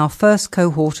welcoming our first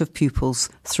cohort of pupils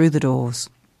through the doors."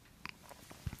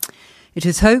 It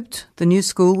is hoped the new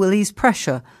school will ease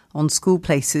pressure on school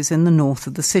places in the north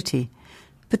of the city,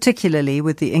 particularly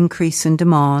with the increase in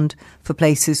demand for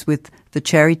places with the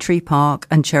Cherry Tree Park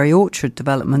and Cherry Orchard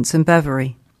developments in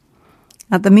Beverley.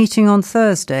 At the meeting on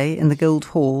Thursday in the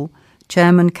Guildhall,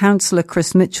 Chairman Councillor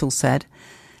Chris Mitchell said,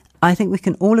 "I think we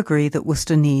can all agree that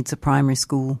Worcester needs a primary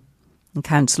school." And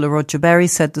Councillor Roger Berry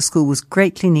said the school was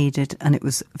greatly needed and it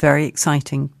was very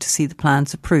exciting to see the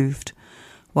plans approved,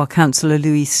 while Councillor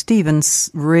Louise Stevens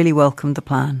really welcomed the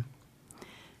plan.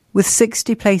 With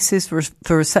 60 places for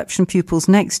reception pupils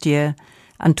next year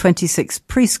and 26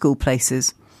 preschool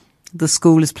places, the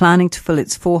school is planning to fill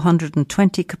its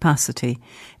 420 capacity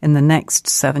in the next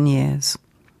 7 years.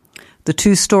 The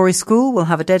 2-storey school will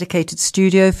have a dedicated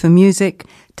studio for music,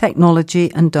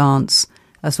 technology and dance,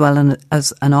 as well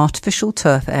as an artificial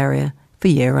turf area for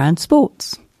year-round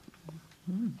sports.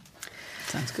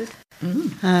 Sounds good.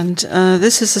 And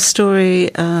this is a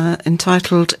story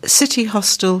entitled City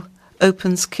Hostel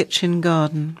Opens Kitchen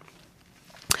Garden.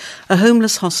 A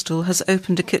homeless hostel has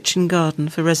opened a kitchen garden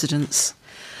for residents.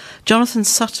 Jonathan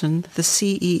Sutton, the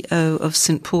CEO of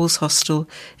St Paul's Hostel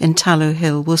in Tallow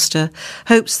Hill, Worcester,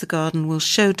 hopes the garden will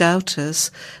show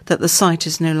doubters that the site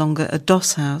is no longer a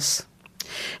doss house.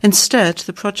 Instead,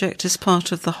 the project is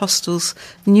part of the hostel's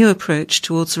new approach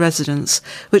towards residents,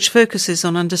 which focuses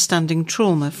on understanding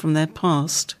trauma from their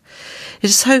past. It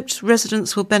is hoped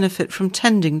residents will benefit from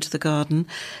tending to the garden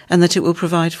and that it will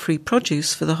provide free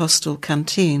produce for the hostel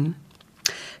canteen.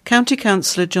 County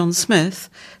Councillor John Smith,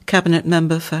 Cabinet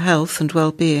Member for Health and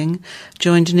Wellbeing,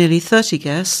 joined nearly 30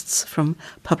 guests from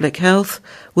Public Health,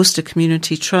 Worcester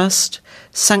Community Trust,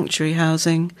 Sanctuary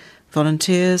Housing,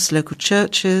 volunteers, local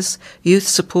churches, youth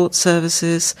support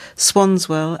services,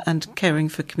 Swanswell and Caring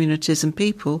for Communities and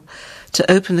People to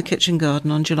open the kitchen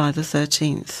garden on July the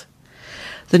 13th.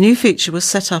 The new feature was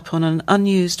set up on an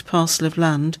unused parcel of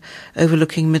land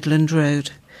overlooking Midland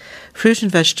Road. Fruit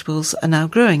and vegetables are now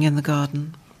growing in the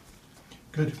garden.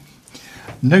 Good.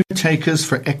 No takers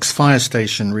for ex-fire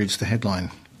station, reads the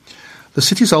headline. The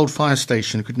city's old fire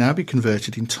station could now be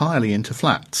converted entirely into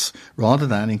flats, rather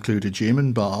than include a gym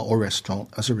and bar or restaurant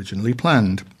as originally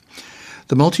planned.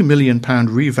 The multi-million-pound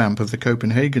revamp of the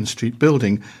Copenhagen Street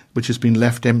building, which has been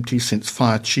left empty since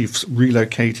fire chiefs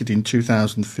relocated in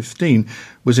 2015,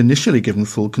 was initially given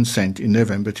full consent in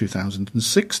November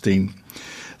 2016.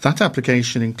 That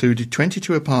application included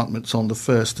 22 apartments on the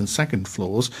first and second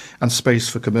floors and space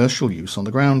for commercial use on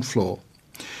the ground floor.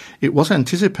 It was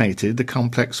anticipated the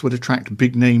complex would attract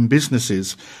big-name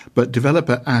businesses, but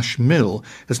developer Ash Mill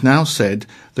has now said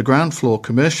the ground floor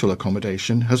commercial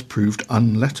accommodation has proved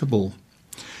unlettable.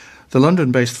 The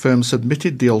London-based firm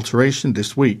submitted the alteration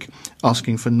this week,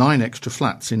 asking for 9 extra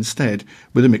flats instead,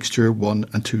 with a mixture of 1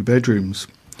 and 2 bedrooms.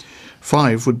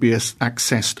 5 would be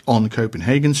accessed on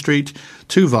Copenhagen Street,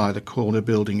 2 via the corner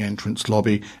building entrance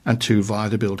lobby and 2 via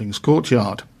the building's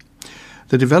courtyard.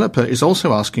 The developer is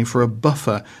also asking for a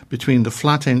buffer between the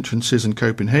flat entrances and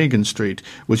Copenhagen Street,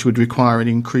 which would require an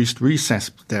increased recess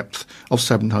depth of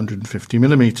 750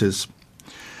 millimetres.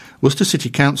 Worcester City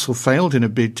Council failed in a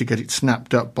bid to get it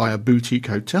snapped up by a boutique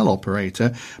hotel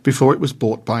operator before it was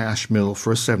bought by Ash Mill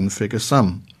for a 7-figure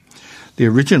sum. The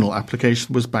original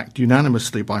application was backed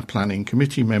unanimously by planning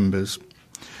committee members.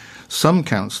 Some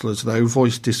councillors, though,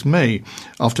 voiced dismay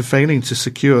after failing to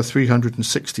secure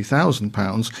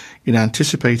 £360,000 in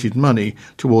anticipated money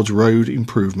towards road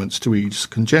improvements to ease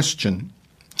congestion.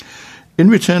 In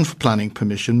return for planning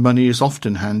permission, money is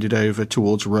often handed over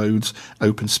towards roads,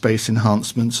 open space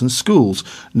enhancements and schools,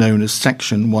 known as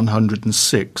Section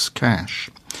 106 cash.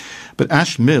 But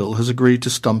Ash Mill has agreed to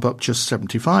stump up just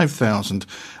 $75,000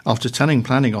 after telling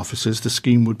planning officers the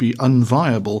scheme would be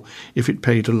unviable if it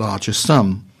paid a larger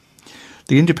sum.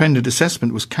 The independent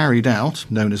assessment was carried out,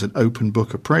 known as an open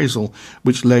book appraisal,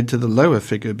 which led to the lower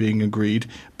figure being agreed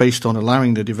based on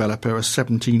allowing the developer a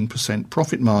 17%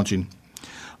 profit margin.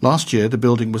 Last year, the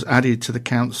building was added to the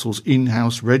council's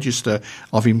in-house register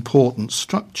of important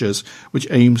structures, which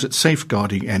aims at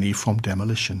safeguarding any from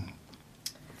demolition.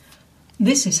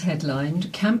 This is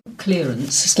headlined, Camp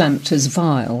Clearance Slamped as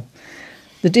Vile.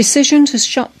 The decision to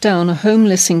shut down a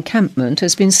homeless encampment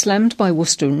has been slammed by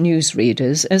Worcester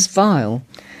newsreaders as vile.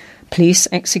 Police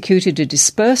executed a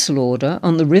dispersal order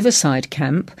on the Riverside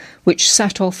camp, which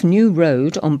sat off New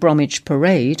Road on Bromwich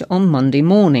Parade on Monday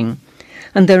morning.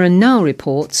 And there are now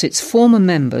reports its former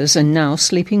members are now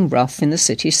sleeping rough in the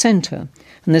city centre.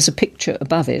 And there's a picture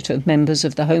above it of members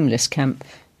of the homeless camp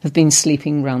have been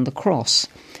sleeping round the cross.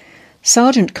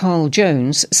 Sergeant Carl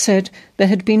Jones said there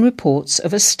had been reports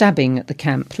of a stabbing at the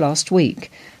camp last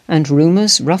week, and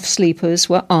rumours rough sleepers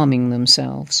were arming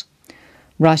themselves.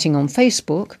 Writing on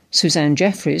Facebook, Suzanne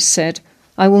Jeffries said,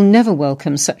 "I will never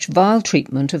welcome such vile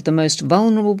treatment of the most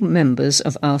vulnerable members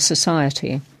of our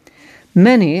society.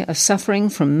 Many are suffering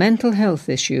from mental health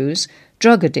issues,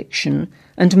 drug addiction,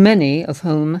 and many of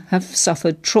whom have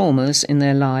suffered traumas in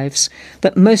their lives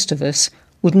that most of us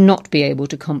would not be able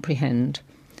to comprehend."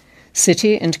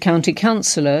 City and County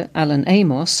Councillor Alan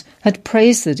Amos had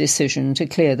praised the decision to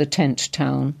clear the tent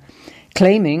town,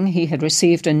 claiming he had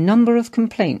received a number of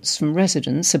complaints from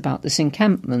residents about this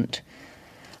encampment.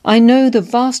 "I know the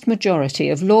vast majority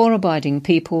of law-abiding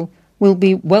people will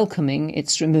be welcoming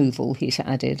its removal," he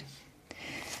added.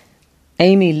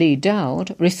 Amy Lee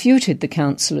Dowd refuted the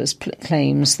councillor's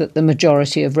claims that the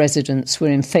majority of residents were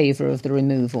in favour of the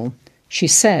removal. She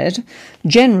said,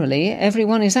 "Generally,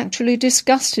 everyone is actually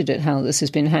disgusted at how this has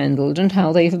been handled and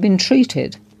how they have been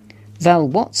treated. Val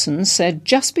Watson said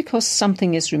just because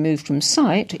something is removed from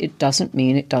sight, it doesn't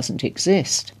mean it doesn't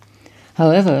exist.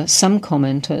 However, some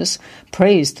commenters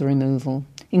praised the removal,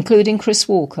 including Chris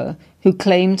Walker, who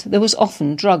claimed there was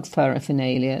often drug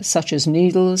paraphernalia such as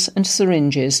needles and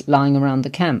syringes lying around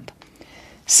the camp.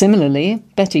 Similarly,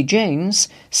 Betty James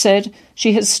said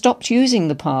she had stopped using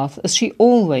the path as she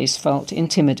always felt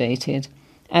intimidated,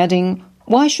 adding,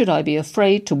 "Why should I be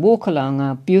afraid to walk along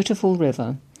our beautiful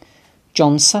river?"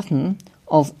 John Sutton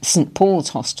of St Paul's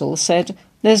Hostel said,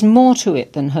 "There's more to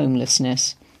it than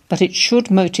homelessness, but it should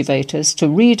motivate us to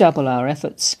redouble our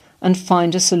efforts and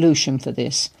find a solution for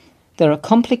this. There are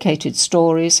complicated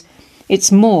stories.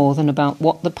 It's more than about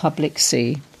what the public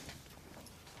see."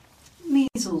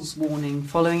 Measles warning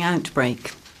following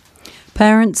outbreak.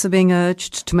 Parents are being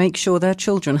urged to make sure their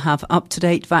children have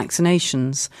up-to-date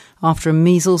vaccinations after a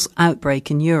measles outbreak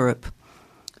in Europe.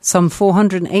 Some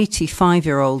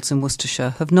 485-year-olds in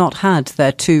Worcestershire have not had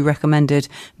their 2 recommended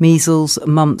measles,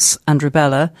 mumps and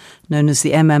rubella, known as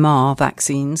the MMR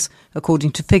vaccines,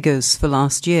 according to figures for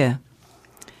last year.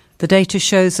 The data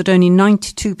shows that only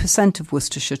 92% of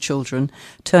Worcestershire children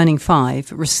turning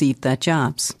 5 received their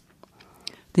jabs.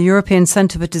 The European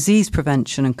Centre for Disease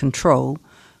Prevention and Control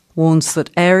warns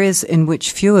that areas in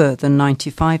which fewer than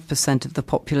 95% of the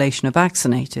population are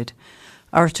vaccinated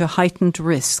are at a heightened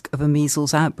risk of a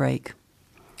measles outbreak.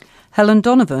 Helen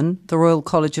Donovan, the Royal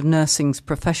College of Nursing's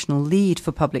professional lead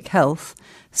for public health,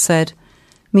 said,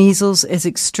 "Measles is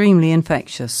extremely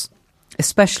infectious,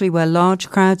 especially where large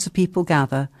crowds of people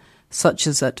gather, such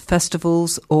as at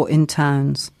festivals or in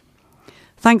towns.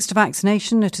 Thanks to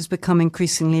vaccination, it has become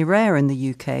increasingly rare in the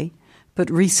UK,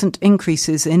 but recent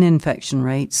increases in infection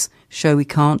rates show we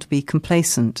can't be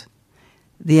complacent.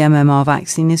 The MMR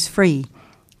vaccine is free.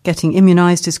 Getting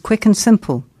immunised is quick and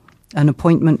simple. An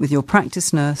appointment with your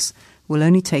practice nurse will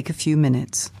only take a few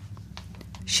minutes."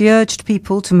 She urged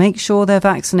people to make sure their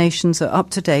vaccinations are up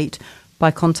to date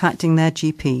by contacting their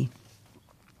GP.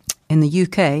 In the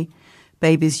UK,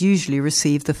 babies usually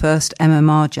receive the first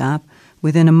MMR jab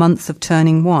within a month of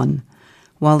turning 1,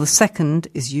 while the second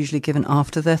is usually given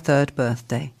after their 3rd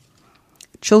birthday.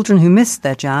 Children who missed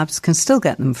their jabs can still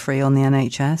get them free on the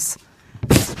NHS.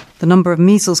 The number of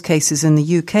measles cases in the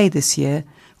UK this year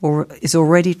is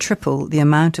already triple the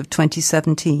amount of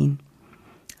 2017.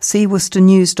 See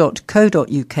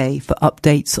worcesternews.co.uk for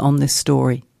updates on this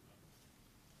story.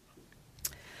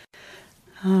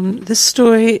 This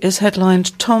story is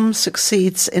headlined, "Tom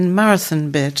Succeeds in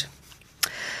Marathon Bid."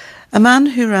 A man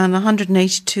who ran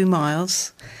 182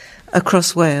 miles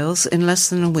across Wales in less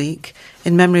than a week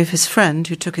in memory of his friend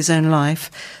who took his own life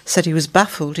said he was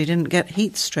baffled he didn't get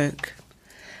heat stroke.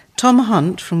 Tom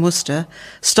Hunt from Worcester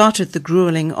started the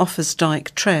gruelling Offers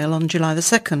Dyke Trail on July the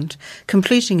 2nd,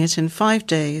 completing it in 5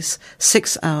 days,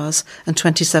 6 hours and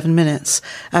 27 minutes,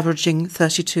 averaging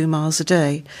 32 miles a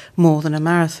day, more than a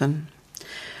marathon.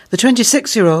 The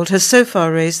 26-year-old has so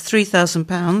far raised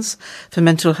 £3,000 for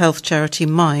mental health charity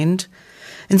Mind,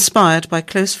 inspired by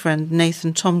close friend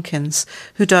Nathan Tompkins,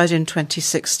 who died in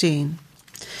 2016,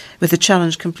 with the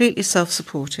challenge completely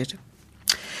self-supported.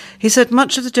 He said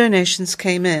much of the donations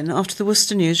came in after the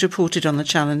Worcester News reported on the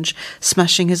challenge,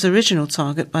 smashing his original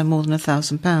target by more than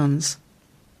 £1,000.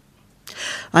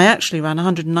 "I actually ran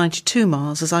 192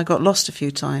 miles as I got lost a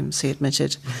few times," he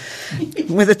admitted.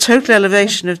 With a total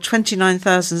elevation of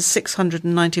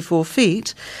 29,694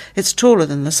 feet, it's taller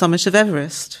than the summit of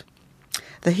Everest.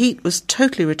 "The heat was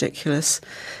totally ridiculous,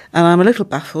 and I'm a little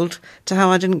baffled to how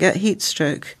I didn't get heat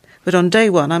stroke. But on day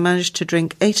 1, I managed to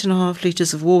drink 8.5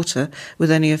 litres of water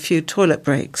with only a few toilet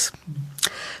breaks."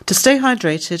 To stay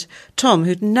hydrated, Tom,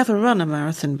 who'd never run a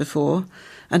marathon before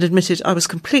and admitted I was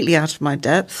completely out of my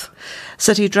depth,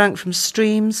 said he drank from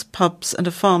streams, pubs and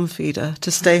a farm feeder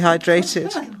to stay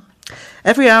hydrated.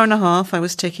 "Every hour and a half I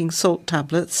was taking salt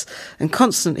tablets and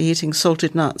constantly eating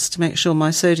salted nuts to make sure my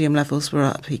sodium levels were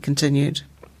up," he continued.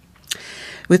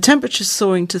 With temperatures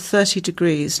soaring to 30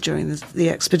 degrees during the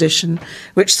expedition,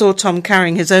 which saw Tom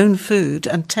carrying his own food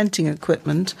and tenting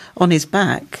equipment on his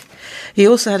back, he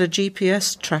also had a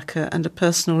GPS tracker and a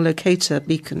personal locator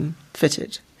beacon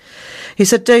fitted. He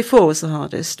said day 4 was the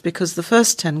hardest because the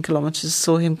first 10 kilometres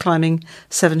saw him climbing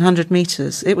 700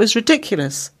 metres. "It was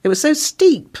ridiculous. It was so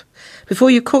steep. Before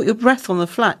you caught your breath on the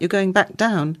flat, you're going back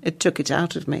down. It took it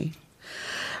out of me."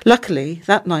 Luckily,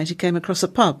 that night he came across a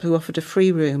pub who offered a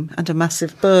free room and a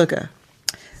massive burger.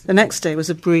 "The next day was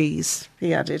a breeze,"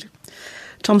 he added.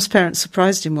 Tom's parents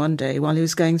surprised him one day while he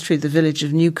was going through the village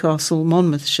of Newcastle,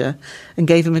 Monmouthshire, and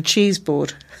gave him a cheese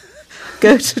board.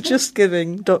 Go to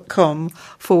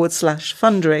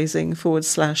justgiving.com/fundraising/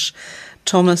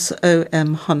 Thomas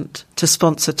O.M. Hunt to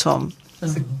sponsor Tom.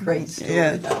 That's a great story.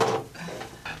 Yeah.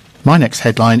 My next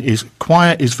headline is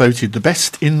Choir is voted the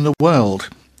best in the world.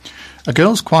 A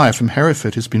girls' choir from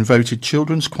Hereford has been voted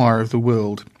Children's Choir of the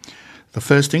World, the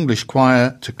first English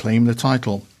choir to claim the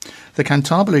title. The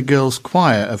Cantabria Girls'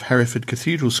 Choir of Hereford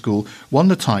Cathedral School won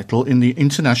the title in the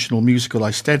International Musical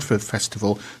Eisteddfod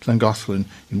Festival, Llangollen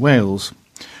in Wales.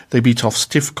 They beat off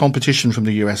stiff competition from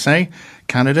the USA,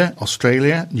 Canada,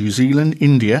 Australia, New Zealand,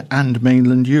 India and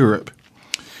mainland Europe.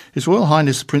 His Royal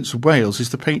Highness the Prince of Wales is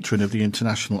the patron of the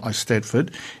International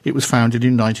Eisteddfod. It was founded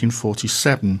in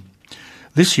 1947.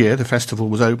 This year the festival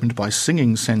was opened by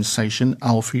singing sensation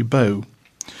Alfie Boe.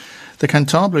 The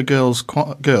Cantabria Girls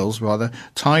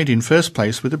tied in first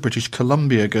place with the British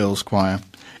Columbia Girls' Choir.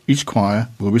 Each choir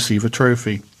will receive a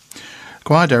trophy.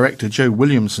 Choir director Joe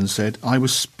Williamson said, "I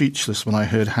was speechless when I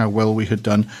heard how well we had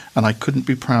done, and I couldn't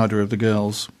be prouder of the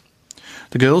girls."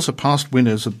 The girls are past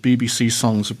winners of BBC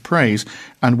Songs of Praise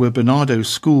and were Bernardo's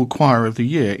School Choir of the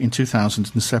Year in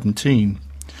 2017.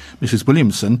 Mrs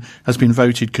Williamson has been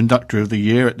voted Conductor of the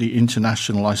Year at the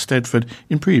International Eisteddfod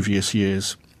in previous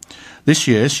years. This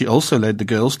year she also led the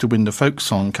girls to win the folk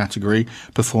song category,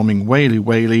 performing Waly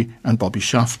Waly and Bobby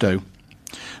Shafto.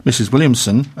 Mrs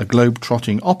Williamson, a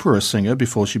globe-trotting opera singer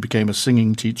before she became a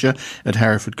singing teacher at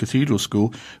Hereford Cathedral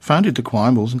School, founded the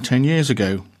choir more than 10 years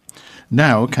ago.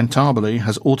 Now Cantabria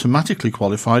has automatically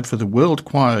qualified for the World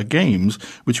Choir Games,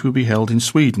 which will be held in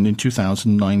Sweden in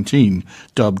 2019,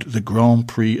 dubbed the Grand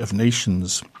Prix of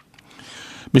Nations.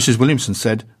 Mrs Williamson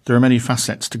said, "There are many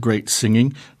facets to great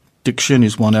singing. Diction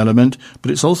is one element,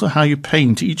 but it's also how you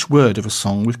paint each word of a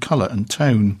song with colour and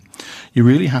tone. You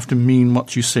really have to mean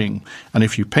what you sing, and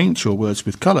if you paint your words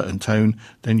with colour and tone,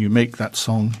 then you make that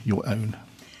song your own."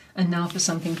 And now for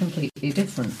something completely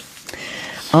different.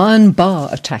 Iron bar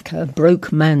attacker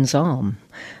broke man's arm.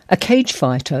 A cage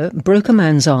fighter broke a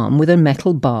man's arm with a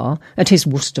metal bar at his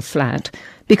Worcester flat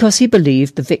because he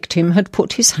believed the victim had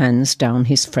put his hands down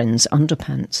his friend's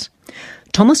underpants.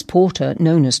 Thomas Porter,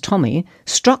 known as Tommy,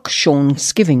 struck Sean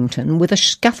Skivington with a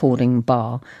scaffolding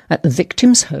bar at the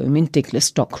victim's home in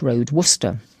Diglas Dock Road,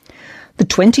 Worcester. The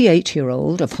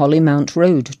 28-year-old of Hollymount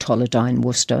Road, Tolladine,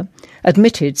 Worcester,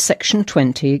 admitted Section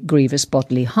 20 grievous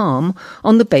bodily harm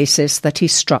on the basis that he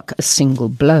struck a single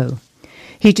blow.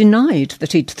 He denied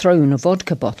that he'd thrown a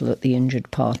vodka bottle at the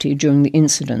injured party during the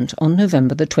incident on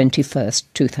November the 21st,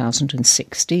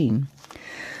 2016.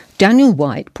 Daniel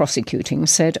White, prosecuting,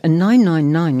 said a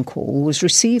 999 call was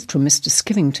received from Mr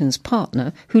Skivington's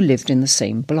partner, who lived in the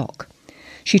same block.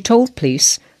 She told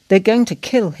police, "They're going to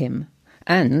kill him,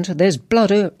 and there's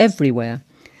blood everywhere."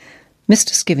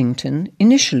 Mr Skivington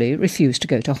initially refused to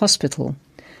go to hospital,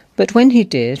 but when he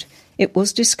did, it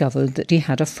was discovered that he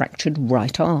had a fractured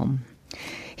right arm.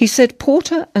 He said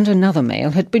Porter and another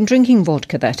male had been drinking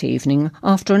vodka that evening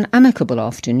after an amicable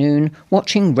afternoon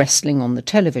watching wrestling on the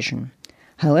television.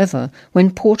 However, when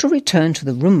Porter returned to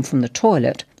the room from the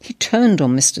toilet, he turned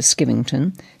on Mr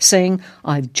Skivington, saying,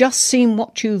 "I've just seen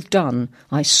what you've done.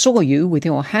 I saw you with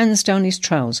your hands down his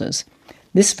trousers."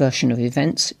 This version of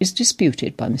events is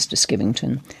disputed by Mr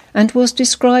Skivington and was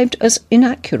described as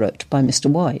inaccurate by Mr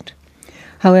White.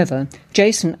 However,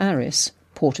 Jason Arris,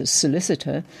 Porter's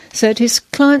solicitor, said his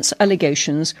client's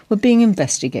allegations were being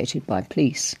investigated by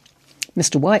police.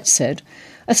 Mr White said,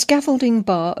 "A scaffolding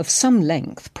bar of some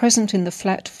length present in the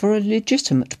flat for a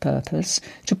legitimate purpose,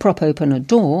 to prop open a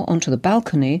door onto the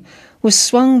balcony, was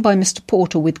swung by Mr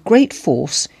Porter with great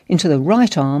force into the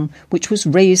right arm, which was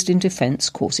raised in defence,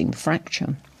 causing the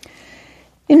fracture."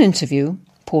 In interview,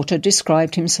 Porter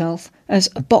described himself as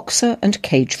a boxer and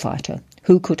cage fighter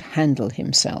who could handle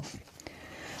himself.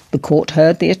 The court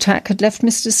heard the attack had left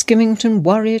Mr Skivington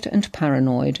worried and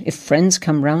paranoid if friends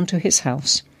come round to his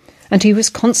house, and he was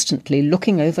constantly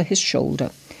looking over his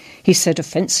shoulder. He said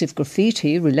offensive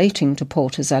graffiti relating to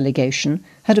Porter's allegation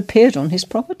had appeared on his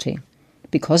property.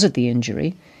 Because of the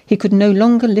injury, he could no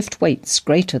longer lift weights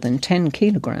greater than 10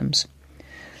 kilograms.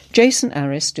 Jason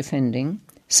Arris, defending,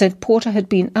 said Porter had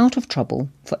been out of trouble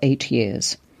for 8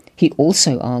 years. He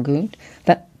also argued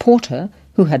that Porter,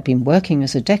 who had been working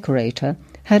as a decorator,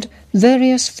 had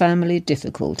various family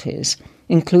difficulties,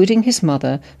 including his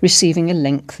mother receiving a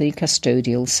lengthy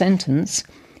custodial sentence,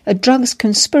 a drugs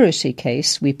conspiracy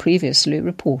case we previously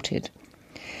reported.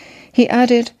 He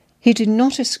added he did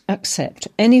not accept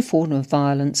any form of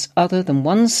violence other than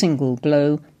one single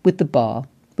blow with the bar,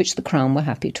 which the Crown were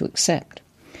happy to accept.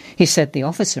 He said the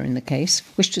officer in the case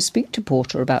wished to speak to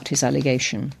Porter about his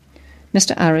allegation.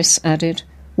 Mr Arris added,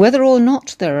 "Whether or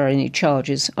not there are any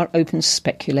charges are open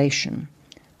speculation.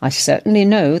 I certainly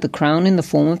know the Crown, in the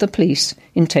form of the police,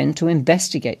 intend to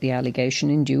investigate the allegation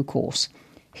in due course.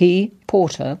 He,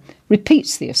 Porter,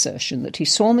 repeats the assertion that he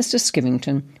saw Mr.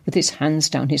 Skivington with his hands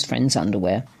down his friend's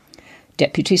underwear.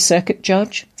 Deputy Circuit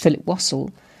Judge Philip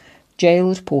Wassell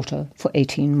jailed Porter for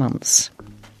 18 months.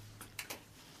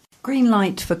 Green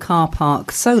light for car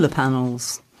park solar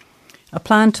panels. A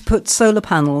plan to put solar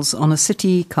panels on a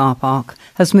city car park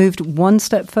has moved one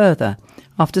step further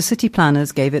after city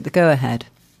planners gave it the go-ahead.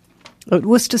 At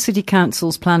Worcester City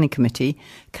Council's Planning Committee,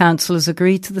 councillors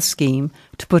agreed to the scheme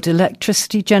to put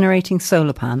electricity-generating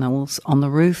solar panels on the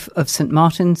roof of St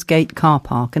Martin's Gate car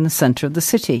park in the centre of the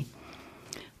city.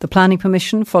 The planning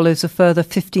permission follows a further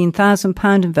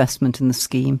 £15,000 investment in the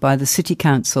scheme by the City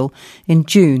Council in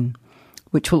June,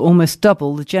 which will almost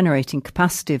double the generating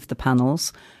capacity of the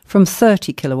panels from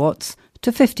 30 kilowatts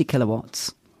to 50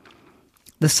 kilowatts.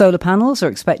 The solar panels are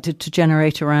expected to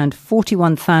generate around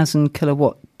 41,000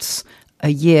 kilowatts a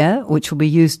year, which will be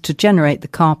used to generate the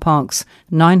car park's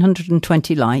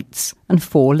 920 lights and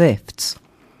 4 lifts.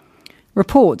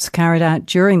 Reports carried out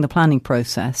during the planning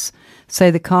process say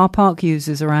the car park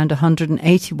uses around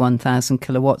 181,000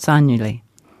 kilowatts annually.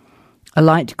 A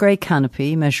light grey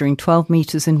canopy measuring 12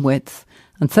 metres in width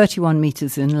and 31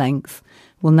 metres in length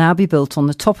will now be built on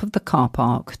the top of the car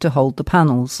park to hold the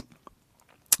panels.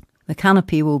 The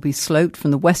canopy will be sloped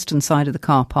from the western side of the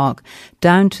car park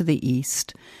down to the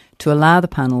east to allow the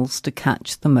panels to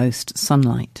catch the most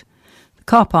sunlight. The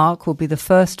car park will be the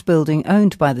first building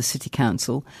owned by the City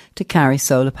Council to carry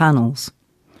solar panels.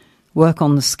 Work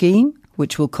on the scheme,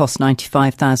 which will cost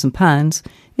 £95,000,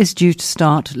 is due to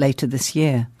start later this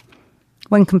year.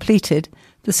 When completed,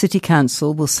 the City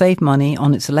Council will save money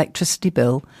on its electricity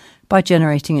bill by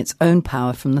generating its own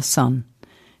power from the sun.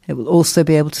 It will also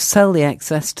be able to sell the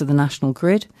excess to the national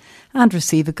grid and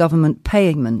receive a government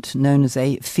payment known as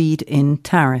a feed-in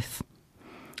tariff.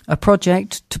 A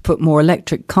project to put more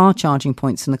electric car charging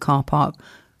points in the car park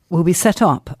will be set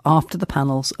up after the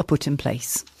panels are put in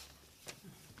place.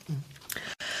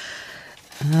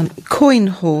 Coin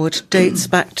hoard dates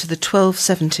back to the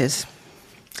 1270s.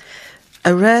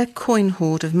 A rare coin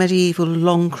hoard of medieval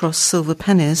long-cross silver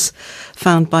pennies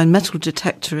found by metal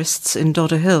detectorists in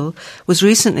Dodder Hill was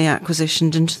recently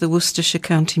acquisitioned into the Worcestershire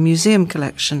County Museum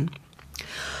collection.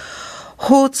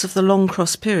 Hoards of the long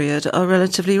cross period are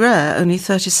relatively rare, only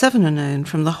 37 are known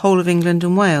from the whole of England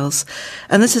and Wales,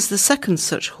 and this is the second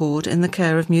such hoard in the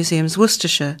care of Museums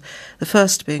Worcestershire, the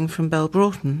first being from Bell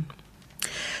Broughton.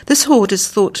 This hoard is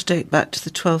thought to date back to the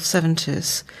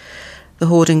 1270s. The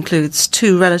hoard includes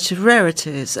 2 relative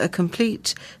rarities, a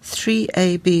complete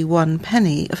 3AB1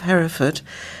 penny of Hereford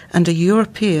and a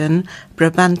European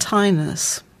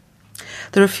Brabantinus.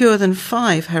 There are fewer than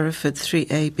 5 Hereford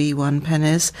 3AB1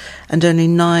 pennies and only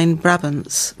 9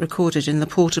 Brabants recorded in the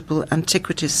Portable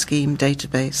Antiquities Scheme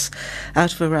database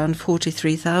out of around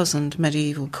 43,000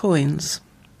 medieval coins.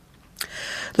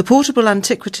 The Portable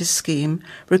Antiquities Scheme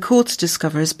records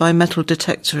discoveries by metal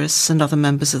detectorists and other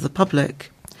members of the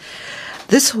public.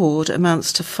 This hoard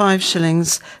amounts to 5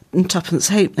 shillings and 2pence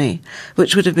halfpenny,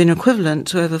 which would have been equivalent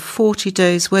to over 40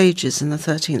 days' wages in the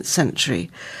 13th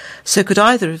century, so could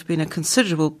either have been a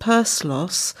considerable purse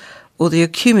loss or the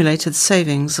accumulated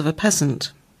savings of a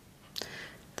peasant.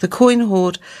 The coin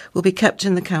hoard will be kept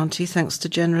in the county thanks to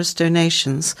generous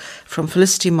donations from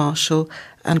Felicity Marshall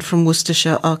and from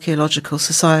Worcestershire Archaeological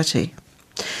Society.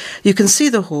 You can see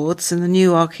the hoards in the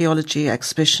new archaeology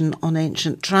exhibition on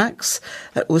ancient tracks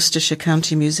at Worcestershire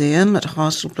County Museum at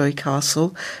Hartlebury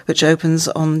Castle, which opens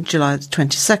on July the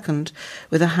 22nd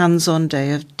with a hands-on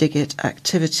day of dig it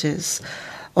activities.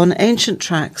 On Ancient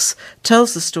Tracks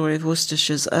tells the story of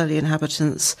Worcestershire's early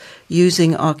inhabitants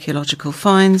using archaeological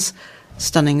finds,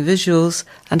 stunning visuals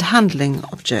and handling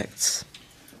objects.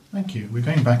 Thank you. We're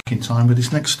going back in time with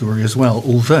this next story as well,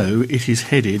 although it is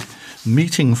headed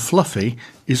Meeting Fluffy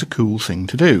is a cool thing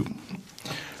to do.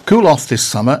 Cool off this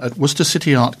summer at Worcester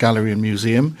City Art Gallery and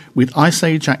Museum with Ice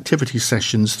Age activity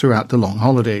sessions throughout the long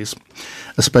holidays.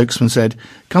 A spokesman said,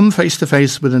 "Come face to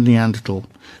face with a Neanderthal,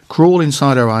 crawl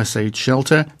inside our Ice Age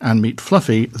shelter and meet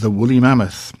Fluffy, the woolly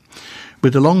mammoth."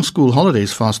 With the long school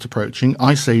holidays fast approaching,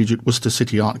 Ice Age at Worcester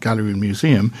City Art Gallery and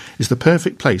Museum is the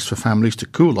perfect place for families to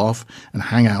cool off and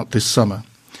hang out this summer.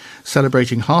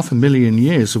 Celebrating 500,000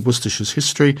 years of Worcestershire's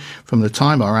history from the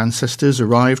time our ancestors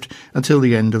arrived until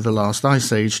the end of the last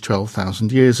Ice Age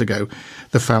 12,000 years ago.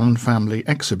 The Found Family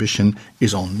exhibition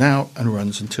is on now and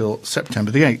runs until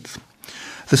September the 8th.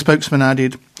 The spokesman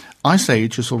added, Ice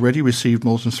Age has already received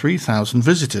more than 3,000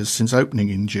 visitors since opening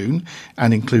in June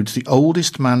and includes the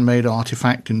oldest man-made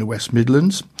artefact in the West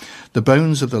Midlands, the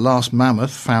bones of the last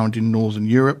mammoth found in Northern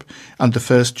Europe, and the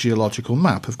first geological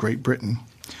map of Great Britain.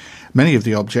 Many of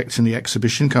the objects in the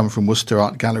exhibition come from Worcester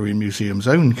Art Gallery and Museum's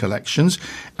own collections,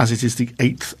 as it is the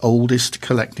 8th oldest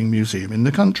collecting museum in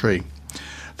the country.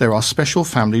 There are special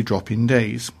family drop-in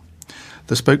days.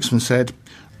 The spokesman said,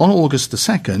 "On August the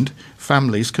 2nd,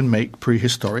 families can make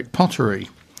prehistoric pottery."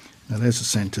 Now there's a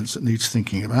sentence that needs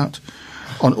thinking about.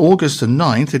 On August the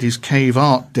 9th, it is Cave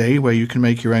Art Day, where you can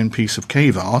make your own piece of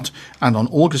cave art. And on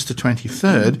August the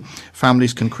 23rd,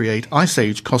 families can create Ice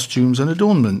Age costumes and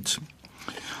adornment.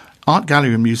 Art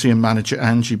Gallery and Museum manager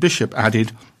Angie Bishop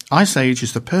added, "Ice Age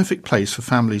is the perfect place for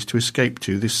families to escape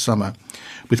to this summer.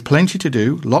 With plenty to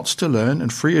do, lots to learn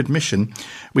and free admission,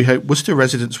 we hope Worcester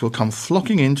residents will come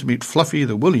flocking in to meet Fluffy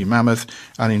the woolly mammoth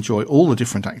and enjoy all the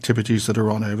different activities that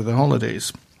are on over the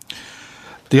holidays."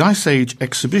 The Ice Age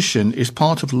exhibition is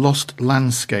part of Lost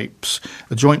Landscapes,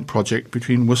 a joint project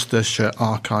between Worcestershire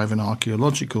Archive and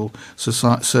Archaeological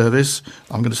Service.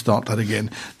 I'm going to start that again.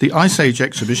 The Ice Age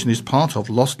exhibition is part of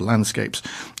Lost Landscapes,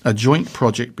 a joint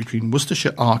project between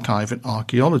Worcestershire Archive and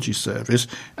Archaeology Service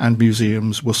and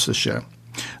Museums Worcestershire.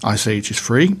 Ice Age is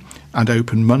free and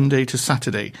open Monday to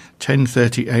Saturday,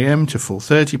 10:30 a.m. to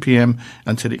 4:30 p.m.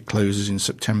 until it closes in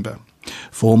September.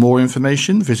 For more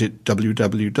information, visit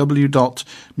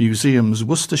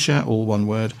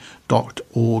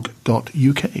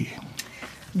www.museumsworcestershire.org.uk.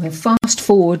 We're fast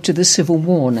forward to the Civil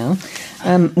War now.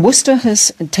 Worcester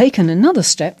has taken another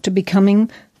step to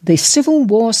becoming the Civil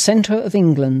War Centre of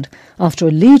England after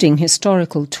a leading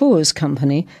historical tours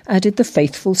company added the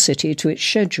faithful city to its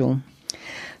schedule.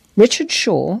 Richard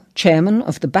Shaw, chairman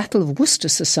of the Battle of Worcester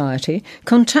Society,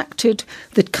 contacted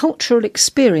the Cultural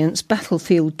Experience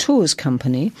Battlefield Tours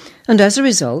Company, and as a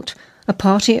result, a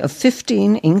party of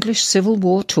 15 English Civil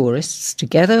War tourists,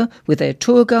 together with their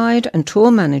tour guide and tour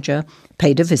manager,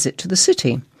 paid a visit to the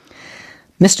city.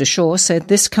 Mr. Shaw said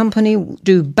this company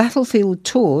do battlefield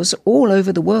tours all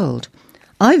over the world.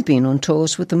 I've been on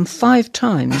tours with them 5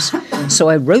 times, so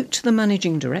I wrote to the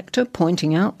managing director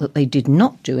pointing out that they did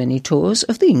not do any tours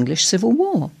of the English Civil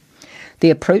War. The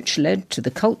approach led to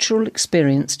the Cultural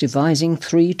Experience devising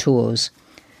 3 tours.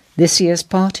 This year's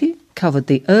party covered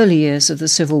the early years of the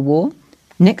Civil War.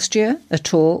 Next year, a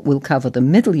tour will cover the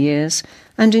middle years,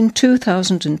 and in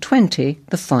 2020,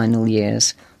 the final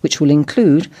years, which will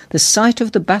include the site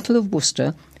of the Battle of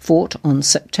Worcester, fought on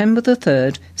September the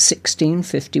 3rd,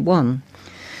 1651.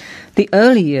 The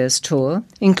early years tour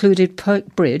included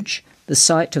Powick Bridge, the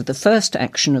site of the first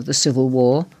action of the Civil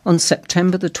War, on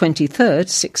September the 23rd,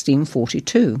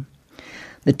 1642.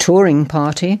 The touring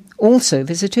party also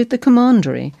visited the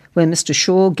Commandery, where Mr.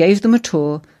 Shaw gave them a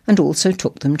tour and also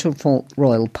took them to Fort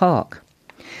Royal Park.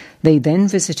 They then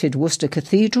visited Worcester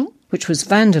Cathedral, which was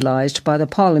vandalised by the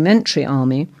Parliamentary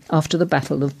Army after the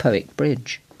Battle of Powick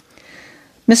Bridge.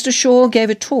 Mr. Shaw gave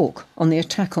a talk on the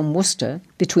attack on Worcester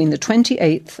between the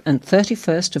 28th and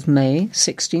 31st of May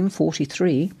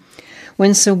 1643,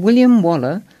 when Sir William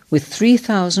Waller, with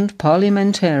 3,000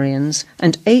 parliamentarians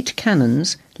and 8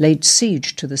 cannons, laid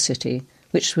siege to the city,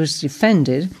 which was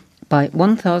defended by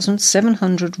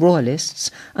 1,700 royalists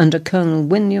under Colonel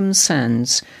William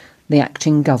Sands, the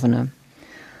acting governor.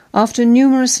 After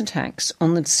numerous attacks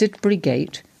on the Sidbury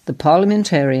Gate, the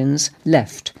parliamentarians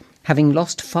left, having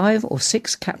lost 5 or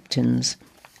 6 captains,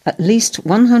 at least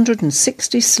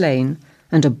 160 slain,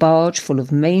 and a barge full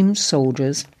of maimed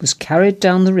soldiers was carried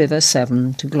down the River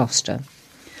Severn to Gloucester.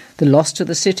 The loss to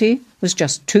the city was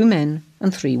just 2 men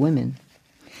and 3 women.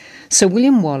 Sir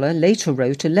William Waller later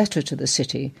wrote a letter to the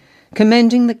city,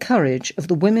 commending the courage of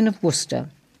the women of Worcester,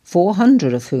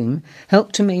 400 of whom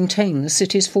helped to maintain the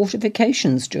city's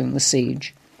fortifications during the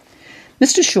siege.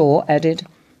 Mr. Shaw added,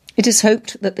 "It is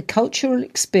hoped that the Cultural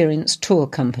Experience Tour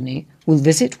Company will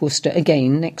visit Worcester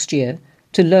again next year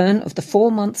to learn of the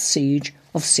 4-month siege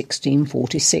of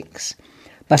 1646,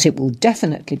 but it will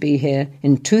definitely be here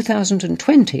in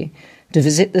 2020 to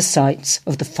visit the sites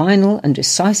of the final and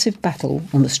decisive battle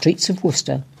on the streets of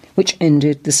Worcester, which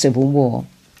ended the Civil War."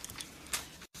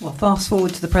 Well, fast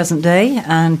forward to the present day,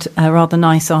 and a rather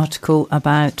nice article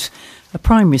about a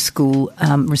primary school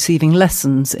receiving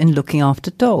lessons in looking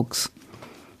after dogs.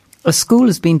 A school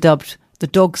has been dubbed the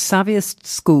dog savviest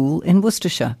school in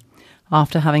Worcestershire,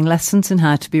 after having lessons in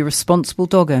how to be responsible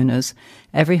dog owners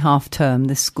every half term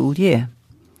this school year.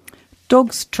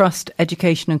 Dogs Trust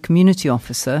Education and Community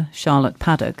Officer Charlotte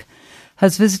Paddock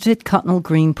has visited Cutnell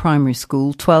Green Primary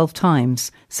School 12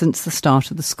 times since the start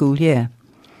of the school year.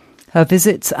 Her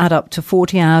visits add up to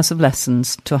 40 hours of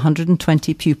lessons to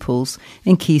 120 pupils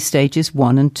in key stages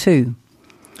 1 and 2.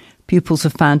 Pupils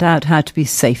have found out how to be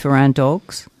safe around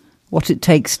dogs, what it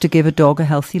takes to give a dog a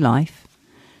healthy life,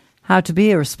 how to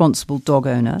be a responsible dog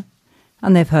owner,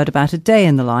 and they've heard about a day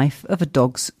in the life of a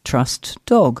dog's trust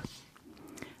dog.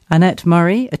 Annette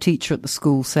Murray, a teacher at the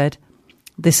school, said,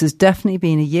 "This has definitely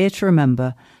been a year to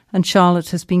remember, and Charlotte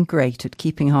has been great at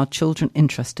keeping our children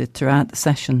interested throughout the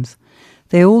sessions.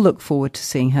 They all look forward to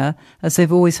seeing her, as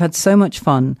they've always had so much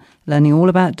fun learning all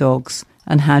about dogs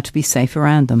and how to be safe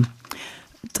around them."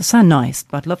 It does sound nice,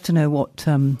 but I'd love to know what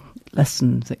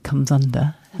lessons it comes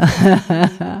under.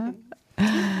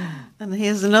 And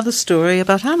here's another story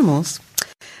about animals.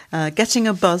 Getting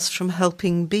a buzz from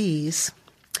helping bees.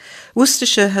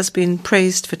 Worcestershire has been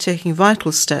praised for taking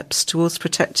vital steps towards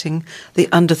protecting the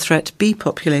under-threat bee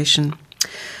population.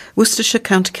 Worcestershire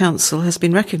County Council has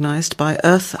been recognised by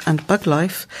Earth and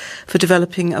Buglife for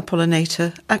developing a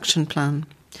pollinator action plan.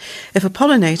 If a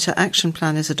pollinator action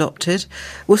plan is adopted,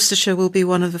 Worcestershire will be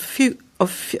one of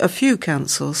a few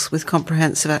councils with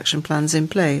comprehensive action plans in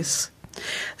place.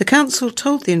 The council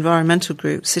told the environmental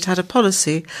groups it had a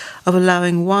policy of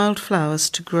allowing wildflowers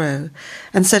to grow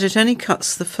and said it only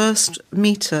cuts the first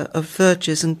metre of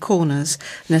verges and corners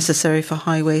necessary for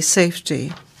highway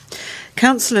safety.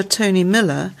 Councillor Tony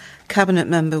Miller, Cabinet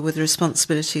member with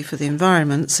responsibility for the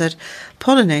environment, said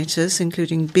pollinators,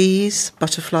 including bees,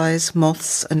 butterflies,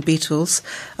 moths and beetles,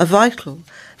 are vital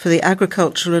for the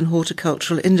agricultural and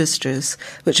horticultural industries,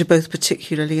 which are both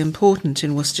particularly important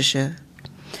in Worcestershire.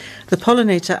 The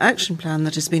Pollinator Action Plan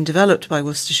that has been developed by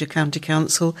Worcestershire County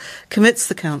Council commits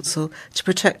the Council to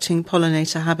protecting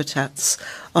pollinator habitats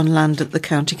on land that the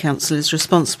County Council is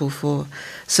responsible for,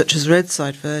 such as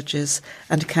roadside verges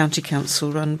and County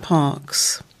Council-run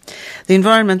parks. The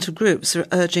environmental groups are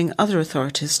urging other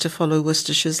authorities to follow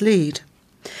Worcestershire's lead.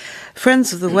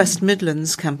 Friends of the West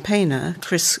Midlands campaigner,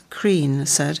 Chris Crean,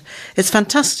 said, "It's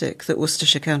fantastic that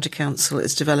Worcestershire County Council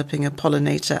is developing a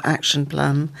pollinator action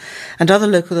plan, and other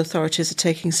local authorities are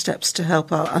taking steps to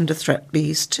help our under-threat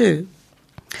bees too."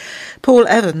 Paul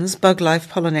Evans, Buglife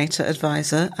Pollinator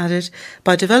Advisor, added,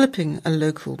 "By developing a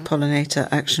local pollinator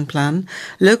action plan,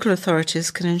 local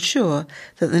authorities can ensure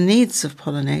that the needs of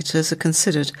pollinators are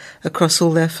considered across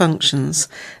all their functions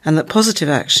and that positive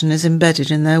action is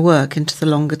embedded in their work into the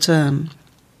longer term."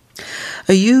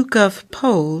 A YouGov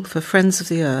poll for Friends of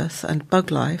the Earth and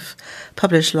Buglife,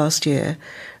 published last year,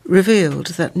 revealed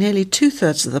that nearly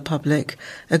 2/3 of the public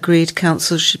agreed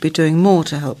councils should be doing more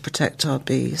to help protect our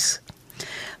bees.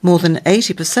 More than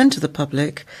 80% of the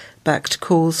public backed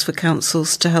calls for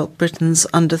councils to help Britain's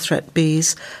under-threat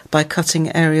bees by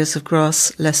cutting areas of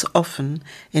grass less often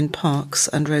in parks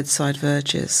and roadside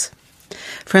verges.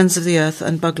 Friends of the Earth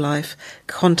and Buglife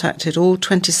contacted all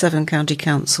 27 county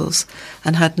councils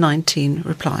and had 19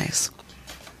 replies.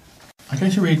 I'm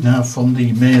going to read now from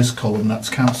the Mayor's column, that's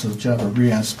Councillor Jabba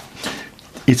Riaz.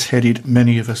 It's headed,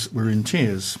 "Many of Us Were in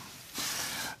Tears."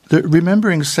 The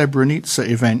Remembering Srebrenica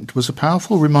event was a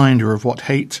powerful reminder of what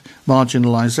hate,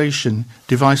 marginalisation,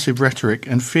 divisive rhetoric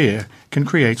and fear can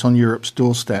create on Europe's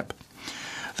doorstep.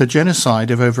 The genocide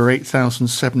of over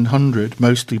 8,700,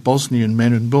 mostly Bosnian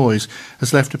men and boys,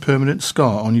 has left a permanent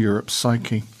scar on Europe's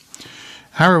psyche.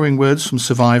 Harrowing words from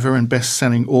survivor and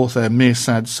best-selling author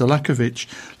Mirsad Selakovic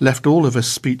left all of us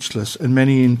speechless and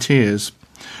many in tears.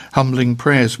 Humbling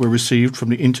prayers were received from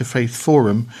the Interfaith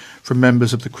Forum, from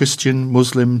members of the Christian,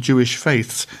 Muslim, Jewish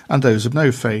faiths and those of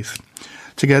no faith.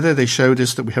 Together they showed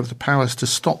us that we have the powers to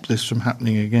stop this from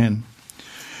happening again.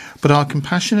 But our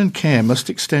compassion and care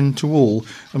must extend to all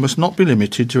and must not be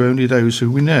limited to only those who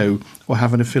we know or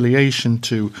have an affiliation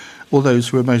to, or those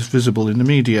who are most visible in the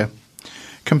media.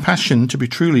 Compassion, to be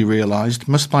truly realised,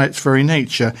 must by its very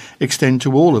nature extend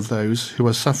to all of those who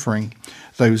are suffering,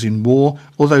 those in war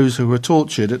or those who are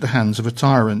tortured at the hands of a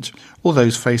tyrant, or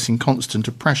those facing constant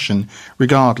oppression,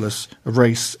 regardless of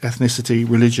race, ethnicity,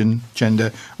 religion,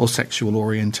 gender or sexual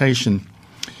orientation.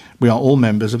 We are all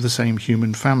members of the same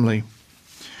human family.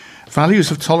 Values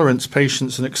of tolerance,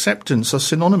 patience and acceptance are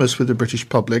synonymous with the British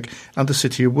public and the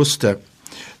city of Worcester.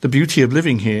 The beauty of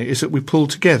living here is that we pull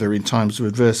together in times of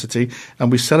adversity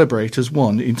and we celebrate as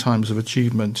one in times of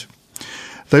achievement.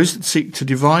 Those that seek to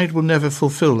divide will never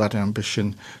fulfil that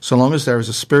ambition, so long as there is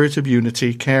a spirit of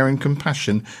unity, care and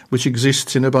compassion which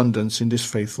exists in abundance in this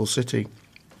faithful city.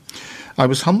 I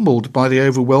was humbled by the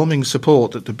overwhelming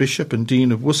support that the Bishop and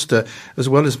Dean of Worcester, as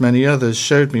well as many others,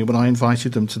 showed me when I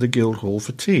invited them to the Guildhall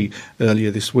for tea earlier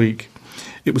this week.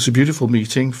 It was a beautiful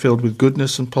meeting filled with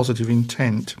goodness and positive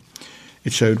intent.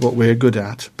 It showed what we're good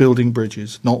at, building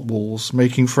bridges, not walls,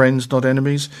 making friends, not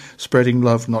enemies, spreading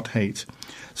love, not hate.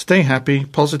 Stay happy,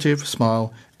 positive,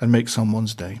 smile, and make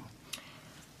someone's day.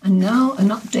 And now an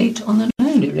update on the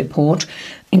early report,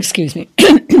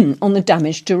 on the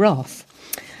damaged giraffe.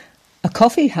 A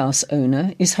coffee house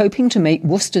owner is hoping to make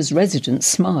Worcester's residents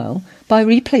smile by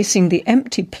replacing the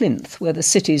empty plinth where the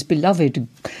city's beloved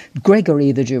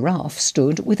Gregory the giraffe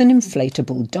stood with an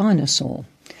inflatable dinosaur.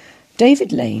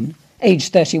 David Lane,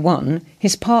 aged 31,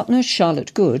 his partner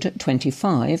Charlotte Good,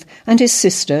 25, and his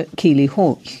sister Keely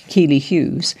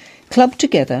Hughes clubbed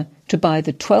together to buy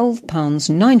the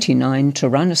 £12.99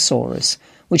 Tyrannosaurus,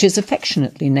 which is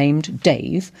affectionately named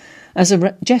Dave, as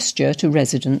a gesture to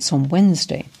residents on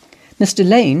Wednesday. Mr.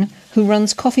 Lane, who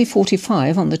runs Coffee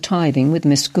 45 on the Tithing with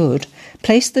Miss Good,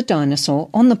 placed the dinosaur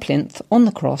on the plinth on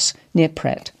the cross near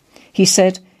Pret. He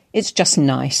said, "It's just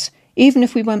nice. Even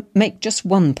if we won't make just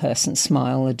one person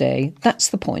smile a day, that's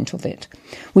the point of it.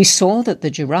 We saw that the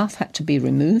giraffe had to be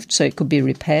removed so it could be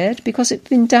repaired because it had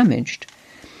been damaged.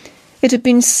 It had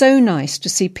been so nice to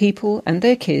see people and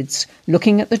their kids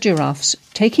looking at the giraffes,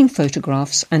 taking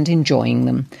photographs and enjoying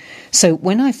them. So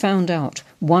when I found out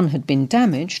one had been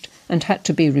damaged and had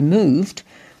to be removed,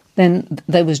 then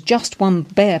there was just one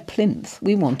bare plinth.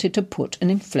 We wanted to put an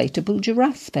inflatable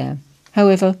giraffe there.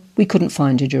 However, we couldn't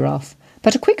find a giraffe,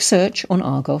 but a quick search on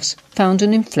Argos found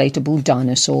an inflatable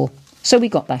dinosaur, so we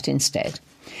got that instead.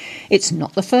 It's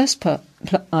not the first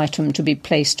item to be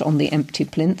placed on the empty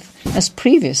plinth, as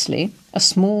previously a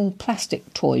small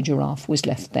plastic toy giraffe was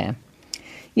left there.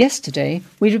 Yesterday,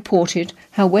 we reported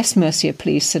how West Mercia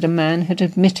Police said a man had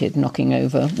admitted knocking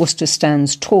over Worcester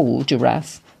Stand's tall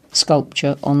giraffe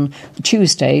sculpture on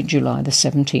Tuesday, July the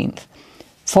 17th.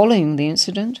 Following the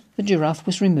incident, the giraffe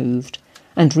was removed,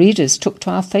 and readers took to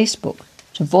our Facebook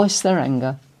to voice their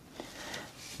anger.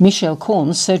 Michelle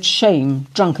Corns said, "Shame,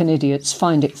 drunken idiots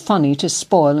find it funny to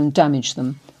spoil and damage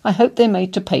them. I hope they're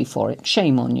made to pay for it.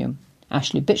 Shame on you."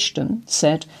 Ashley Bichton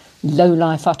said,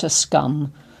 "Low-life utter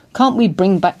scum. Can't we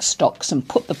bring back stocks and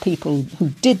put the people who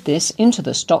did this into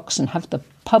the stocks and have the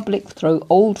public throw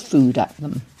old food at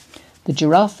them?" The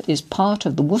giraffe is part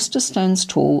of the Worcester Stands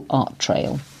Tall Art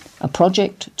Trail, a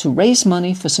project to raise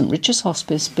money for St Richard's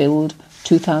Hospice Build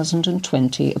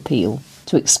 2020 appeal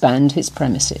to expand his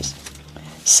premises.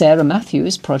 Sarah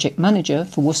Matthews, project manager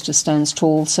for Worcester Stands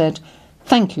Tall, said,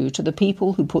 "Thank you to the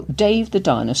people who put Dave the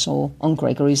dinosaur on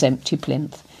Gregory's empty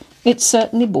plinth. It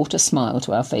certainly brought a smile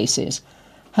to our faces.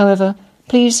 However,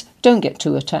 please don't get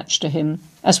too attached to him,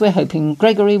 as we're hoping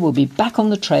Gregory will be back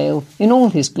on the trail in all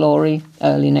his glory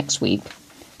early next week.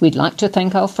 We'd like to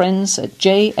thank our friends at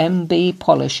JMB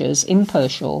Polishers in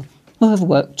Pershore who have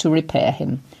worked to repair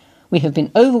him. We have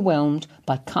been overwhelmed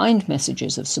by kind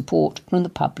messages of support from the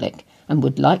public and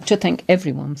would like to thank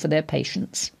everyone for their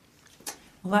patience."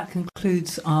 Well, that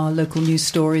concludes our local news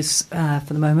stories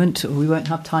for the moment. We won't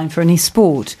have time for any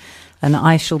sport, and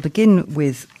I shall begin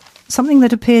with something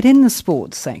that appeared in the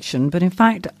sports section, but in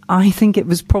fact I think it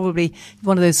was probably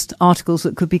one of those articles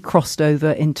that could be crossed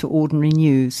over into ordinary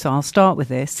news. So I'll start with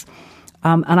this,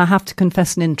 and I have to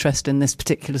confess an interest in this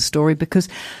particular story because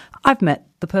I've met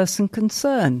the person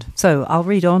concerned. So I'll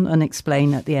read on and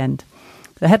explain at the end.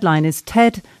 The headline is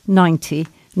Ted, 90,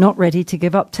 not ready to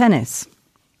give up tennis.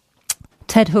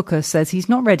 Ted Hooker says he's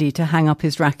not ready to hang up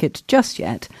his racket just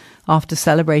yet after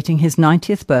celebrating his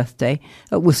 90th birthday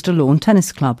at Worcester Lawn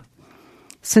Tennis Club.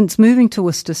 Since moving to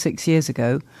Worcester 6 years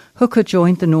ago, Hooker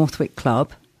joined the Northwick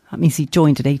Club. That means he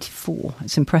joined at 84.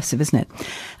 It's impressive, isn't it?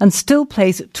 And still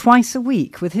plays twice a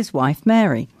week with his wife,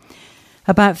 Mary.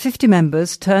 About 50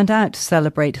 members turned out to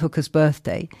celebrate Hooker's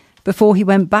birthday before he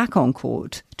went back on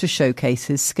court to showcase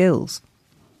his skills.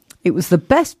 "It was the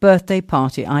best birthday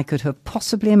party I could have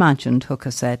possibly imagined,"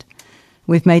 Hooker said.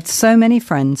 "We've made so many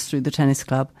friends through the tennis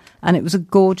club, and it was a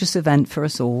gorgeous event for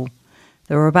us all.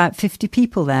 There were about 50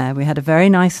 people there. We had a very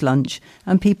nice lunch,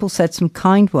 and people said some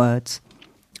kind words.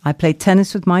 I played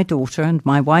tennis with my daughter, and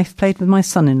my wife played with my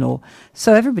son-in-law,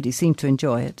 so everybody seemed to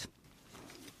enjoy it."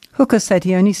 Hooker said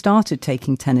he only started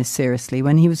taking tennis seriously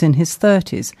when he was in his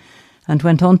 30s and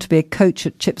went on to be a coach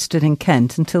at Chipstead in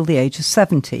Kent until the age of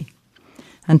 70.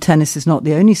 And tennis is not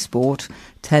the only sport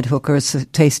Ted Hooker has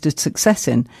tasted success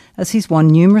in, as he's won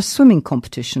numerous swimming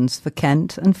competitions for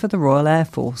Kent and for the Royal Air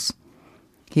Force.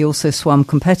 He also swam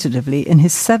competitively in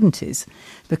his 70s,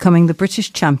 becoming the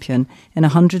British champion in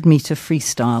 100-metre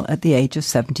freestyle at the age of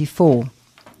 74.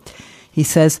 He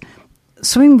says,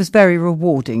 "Swimming was very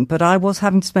rewarding, but I was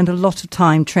having to spend a lot of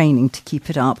time training to keep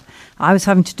it up. I was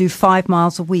having to do 5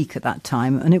 miles a week at that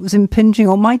time, and it was impinging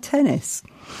on my tennis."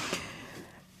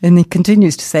 And he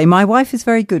continues to say, my wife is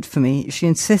very good for me. She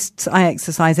insists I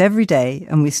exercise every day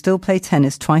and we still play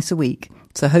tennis twice a week.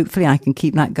 So hopefully I can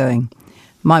keep that going.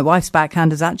 My wife's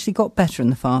backhand has actually got better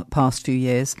in the past few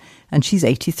years and she's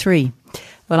 83.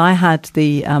 Well, I had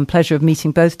the pleasure of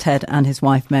meeting both Ted and his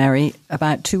wife Mary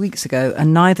about 2 weeks ago,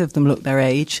 and neither of them look their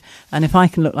age. And if I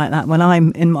can look like that when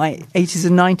I'm in my 80s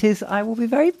and 90s, I will be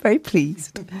very, very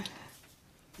pleased.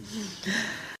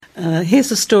 Here's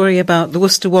a story about the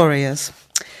Worcester Warriors.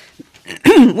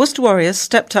 Worcester Warriors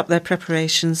stepped up their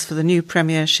preparations for the new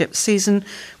Premiership season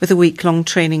with a week-long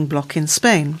training block in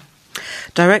Spain.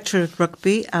 Director of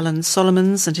Rugby Alan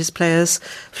Solomons and his players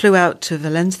flew out to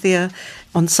Valencia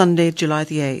on Sunday, July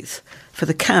the 8th, for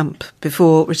the camp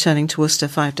before returning to Worcester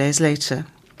 5 days later.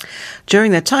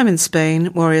 During their time in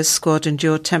Spain, Warriors squad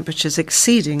endured temperatures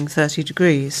exceeding 30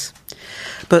 degrees.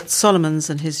 But Solomons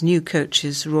and his new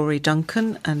coaches Rory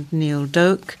Duncan and Neil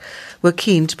Doak were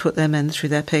keen to put their men through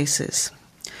their paces.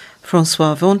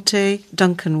 Francois Vonte,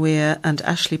 Duncan Weir and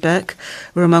Ashley Beck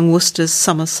were among Worcester's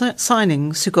summer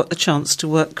signings who got the chance to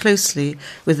work closely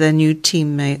with their new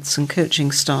teammates and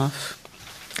coaching staff.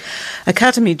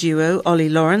 Academy duo Ollie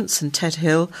Lawrence and Ted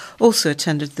Hill also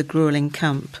attended the gruelling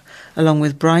camp, along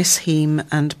with Bryce Heem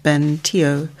and Ben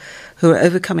Teo, who are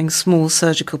overcoming small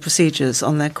surgical procedures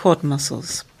on their quad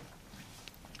muscles.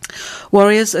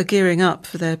 Warriors are gearing up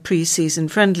for their pre-season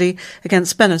friendly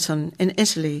against Benetton in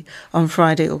Italy on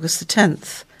Friday, August the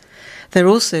 10th. They're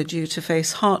also due to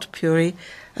face Hartpury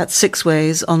at Six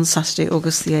Ways on Saturday,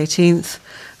 August the 18th,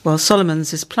 while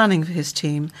Solomons is planning for his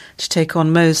team to take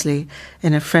on Moseley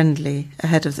in a friendly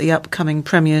ahead of the upcoming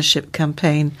Premiership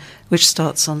campaign, which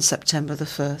starts on September the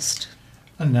 1st.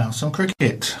 And now some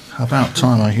cricket. About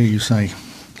time, I hear you say.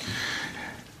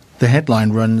 The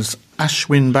headline runs,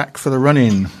 Ashwin back for the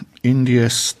run-in.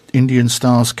 Indian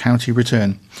Star's county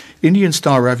return. Indian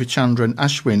star Ravichandran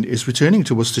Ashwin is returning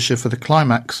to Worcestershire for the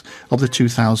climax of the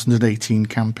 2018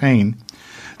 campaign.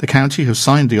 The county have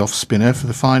signed the off-spinner for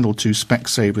the final two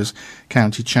Specsavers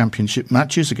County Championship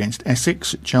matches against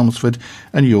Essex at Chelmsford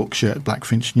and Yorkshire at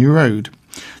Blackfinch New Road.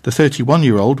 The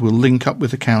 31-year-old will link up with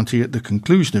the county at the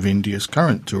conclusion of India's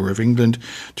current tour of England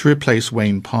to replace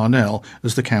Wayne Parnell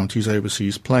as the county's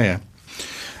overseas player.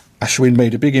 Ashwin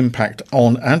made a big impact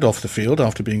on and off the field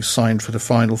after being signed for the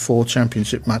final four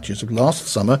championship matches of last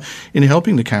summer in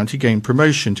helping the county gain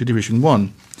promotion to Division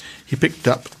 1. He picked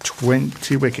up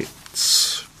 20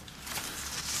 wickets.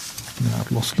 Now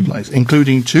I've lost the place,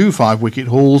 including 2 5-wicket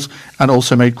hauls, and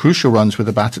also made crucial runs with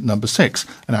the bat at number 6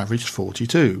 and averaged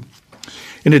 42.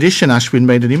 In addition, Ashwin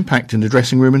made an impact in the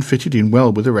dressing room and fitted in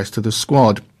well with the rest of the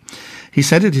squad. He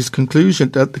said at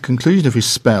the conclusion of his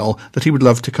spell that he would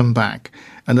love to come back,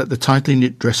 and that the tightly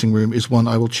knit dressing room is one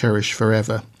I will cherish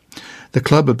forever. The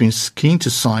club have been keen to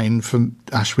sign for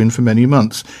Ashwin for many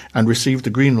months and received the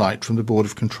green light from the Board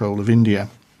of Control of India.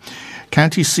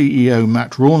 County CEO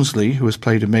Matt Rawnsley, who has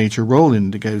played a major role in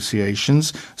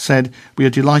negotiations, said, "We are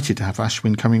delighted to have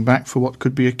Ashwin coming back for what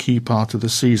could be a key part of the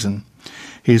season.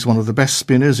 He is one of the best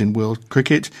spinners in world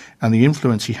cricket, and the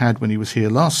influence he had when he was here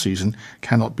last season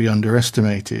cannot be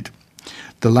underestimated.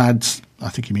 The lads," I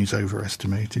think he means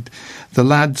overestimated, "the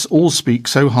lads all speak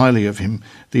so highly of him,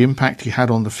 the impact he had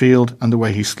on the field and the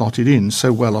way he slotted in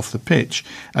so well off the pitch,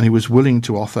 and he was willing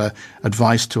to offer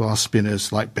advice to our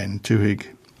spinners like Ben Tuhig.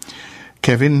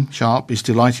 Kevin Sharp is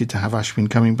delighted to have Ashwin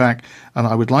coming back, and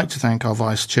I would like to thank our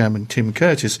Vice Chairman Tim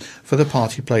Curtis for the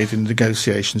part he played in the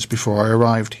negotiations before I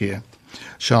arrived here.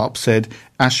 Sharp said,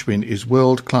 Ashwin is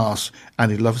world class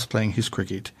and he loves playing his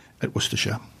cricket at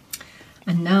Worcestershire."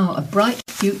 And now a bright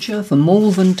future for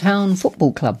Malvern Town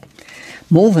Football Club.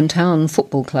 Malvern Town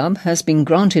Football Club has been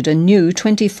granted a new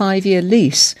 25-year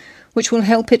lease, which will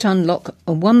help it unlock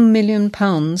a £1 million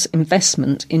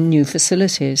investment in new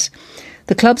facilities.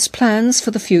 The club's plans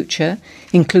for the future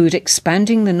include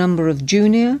expanding the number of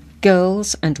junior,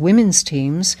 girls and women's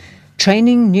teams,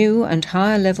 training new and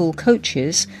higher-level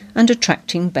coaches and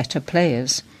attracting better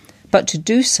players. But to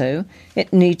do so,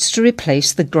 it needs to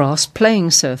replace the grass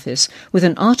playing surface with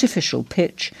an artificial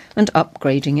pitch and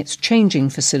upgrading its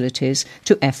changing facilities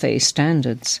to FA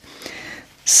standards.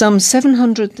 Some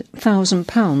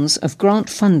 £700,000 of grant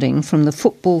funding from the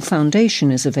Football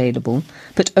Foundation is available,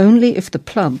 but only if the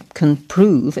club can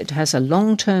prove it has a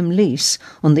long-term lease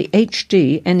on the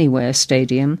HD Anywhere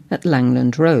Stadium at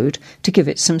Langland Road to give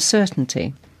it some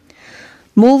certainty.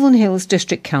 Malvern Hills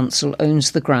District Council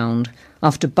owns the ground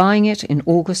after buying it in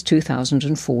August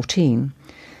 2014.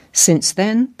 Since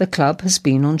then, the club has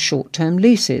been on short-term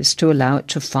leases to allow it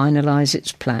to finalise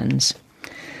its plans.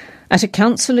 At a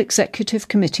Council Executive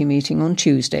Committee meeting on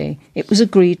Tuesday, it was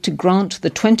agreed to grant the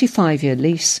 25-year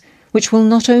lease which will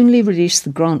not only release the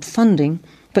grant funding,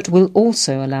 but will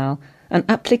also allow an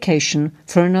application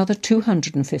for another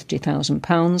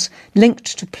 £250,000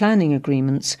 linked to planning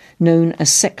agreements known as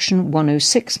Section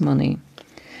 106 money.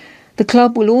 The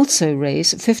club will also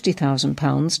raise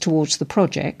 £50,000 towards the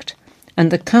project,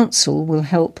 and the council will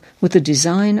help with the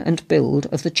design and build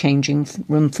of the changing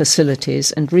room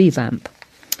facilities and revamp.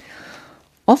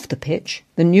 Off the pitch,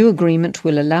 the new agreement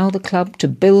will allow the club to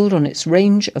build on its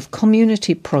range of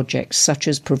community projects such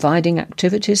as providing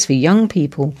activities for young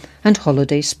people and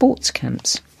holiday sports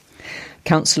camps.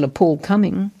 Councillor Paul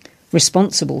Cumming,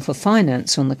 responsible for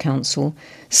finance on the council,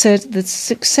 said the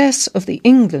success of the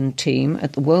England team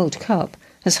at the World Cup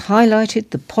has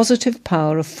highlighted the positive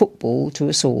power of football to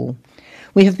us all.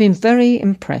 We have been very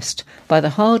impressed by the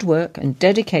hard work and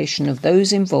dedication of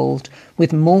those involved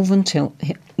with Malvern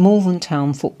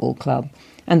Town Football Club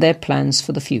and their plans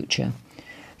for the future.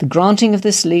 The granting of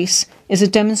this lease is a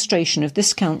demonstration of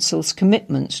this council's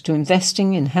commitment to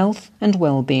investing in health and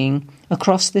well-being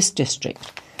across this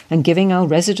district and giving our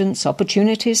residents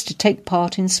opportunities to take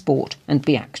part in sport and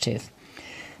be active.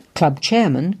 Club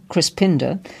chairman Chris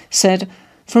Pinder said,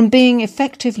 "From being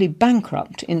effectively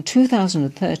bankrupt in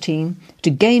 2013 to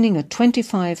gaining a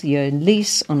 25-year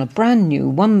lease on a brand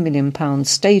new £1 million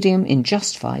stadium in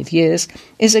just 5 years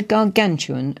is a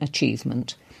gargantuan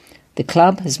achievement. The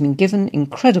club has been given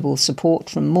incredible support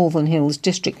from Malvern Hills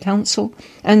District Council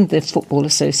and the Football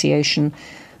Association,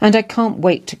 and I can't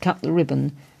wait to cut the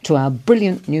ribbon to our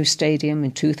brilliant new stadium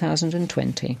in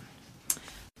 2020.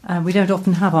 We don't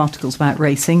often have articles about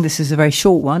racing. This is a very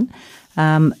short one.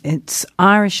 It's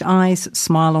Irish Eyes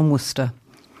Smile on Worcester.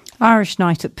 Irish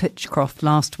Night at Pitchcroft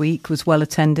last week was well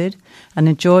attended and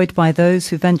enjoyed by those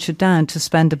who ventured down to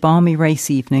spend a balmy race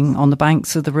evening on the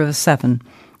banks of the River Severn,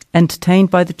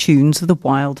 entertained by the tunes of the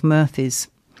Wild Murphys.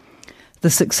 The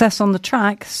success on the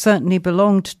track certainly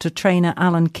belonged to trainer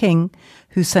Alan King,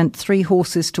 who sent 3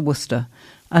 horses to Worcester,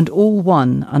 and all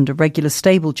won under regular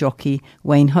stable jockey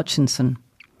Wayne Hutchinson.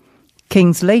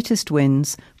 King's latest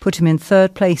wins put him in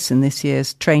 3rd place in this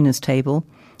year's trainers' table,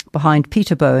 behind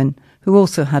Peter Bowen, who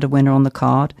also had a winner on the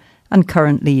card, and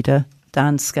current leader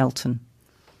Dan Skelton.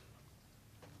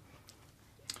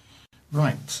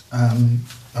 Right,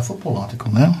 a football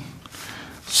article now.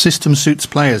 System suits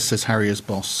players, says Harriers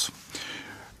boss.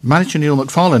 Manager Neil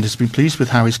McFarland has been pleased with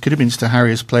how his Kidderminster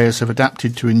Harriers players have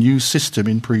adapted to a new system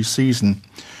in pre-season.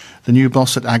 The new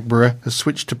boss at Agborough has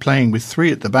switched to playing with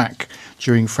 3 at the back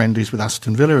during friendlies with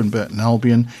Aston Villa and Burton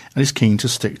Albion and is keen to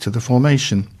stick to the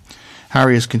formation.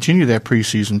 Harriers continue their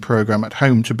pre-season programme at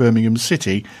home to Birmingham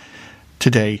City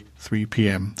today, 3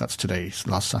 p.m. That's today's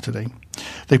last Saturday.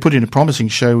 They put in a promising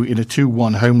show in a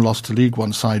 2-1 home loss to League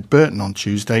One side Burton on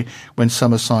Tuesday when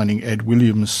summer signing Ed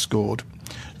Williams scored.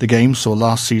 The game saw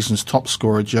last season's top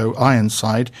scorer Joe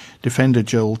Ironside, defender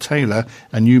Joel Taylor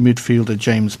and new midfielder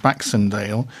James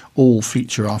Baxendale all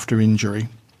feature after injury.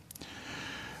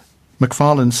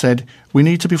 McFarland said, "We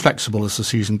need to be flexible as the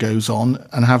season goes on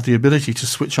and have the ability to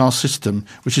switch our system,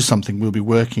 which is something we'll be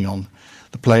working on.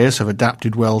 The players have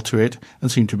adapted well to it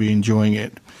and seem to be enjoying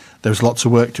it. There's lots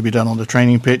of work to be done on the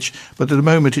training pitch, but at the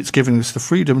moment it's giving us the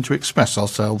freedom to express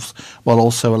ourselves while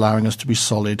also allowing us to be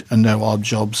solid and know our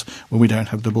jobs when we don't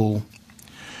have the ball."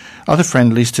 Other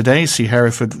friendlies today see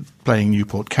Hereford playing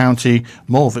Newport County,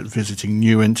 Morvet visiting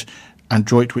Newent and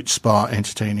Droitwich Spa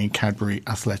entertaining Cadbury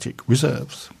Athletic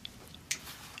Reserves.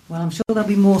 Well, I'm sure there'll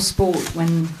be more sport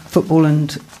when football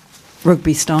and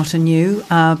rugby start anew,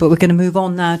 but we're going to move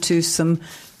on now to some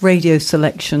radio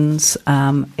selections,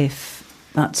 if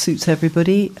that suits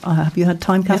everybody. Have you had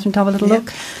time, Catherine, to have a little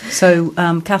look? So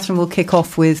Catherine will kick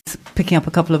off with picking up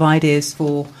a couple of ideas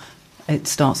for... It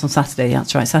starts on Saturday,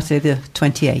 that's right, Saturday the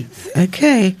 28th.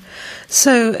 Okay,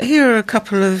 so here are a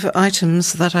couple of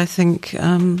items that I think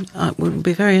would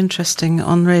be very interesting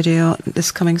on radio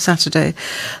this coming Saturday.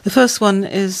 The first one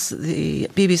is the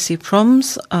BBC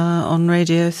Proms on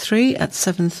Radio 3 at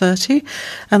 7:30,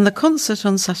 and the concert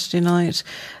on Saturday night,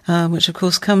 which of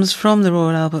course comes from the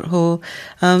Royal Albert Hall,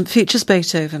 features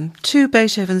Beethoven, 2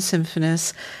 Beethoven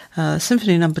symphonies,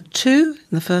 Symphony No. 2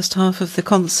 in the first half of the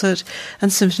concert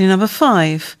and Symphony No.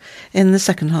 5 in the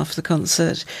second half of the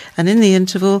concert. And in the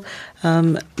interval,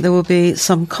 there will be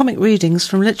some comic readings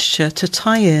from literature to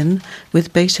tie in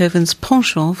with Beethoven's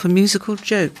penchant for musical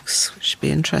jokes, which should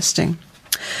be interesting.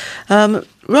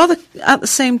 Rather at the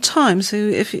same time, so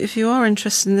if you are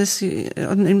interested in this,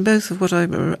 in both of what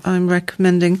I'm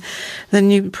recommending,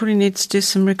 then you probably need to do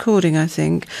some recording, I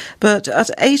think. But at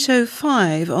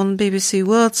 8:05 on BBC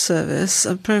World Service,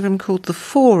 a programme called The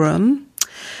Forum,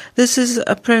 This is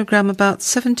a programme about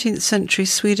 17th century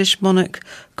Swedish monarch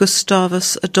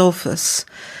Gustavus Adolphus.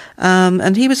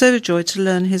 And he was overjoyed to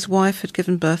learn his wife had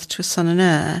given birth to a son and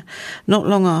heir. Not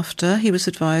long after, he was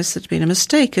advised there had been a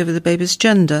mistake over the baby's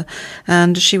gender,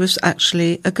 and she was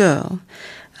actually a girl.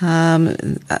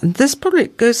 This probably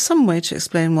goes some way to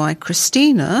explain why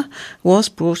Christina was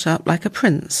brought up like a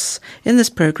prince. In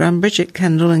this programme, Bridget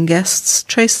Kendall and guests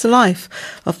trace the life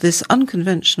of this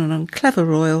unconventional and clever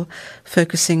royal,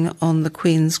 focusing on the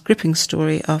Queen's gripping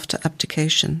story after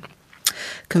abdication.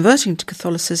 Converting to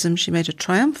Catholicism, she made a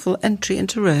triumphal entry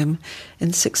into Rome in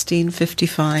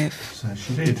 1655. So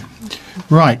she did.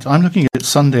 Right, I'm looking at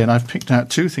Sunday and I've picked out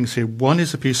two things here. One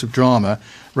is a piece of drama,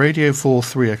 Radio 4,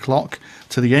 3 o'clock,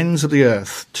 To the Ends of the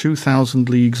Earth, 2,000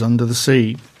 Leagues Under the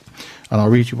Sea. And I'll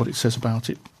read you what it says about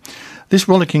it. This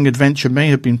rollicking adventure may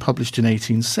have been published in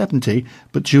 1870,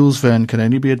 but Jules Verne can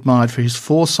only be admired for his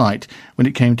foresight when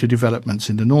it came to developments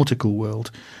in the nautical world.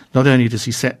 Not only does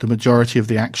he set the majority of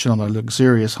the action on a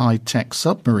luxurious high-tech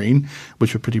submarine,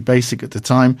 which were pretty basic at the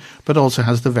time, but also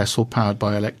has the vessel powered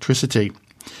by electricity.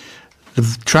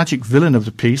 The tragic villain of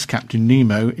the piece, Captain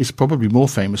Nemo, is probably more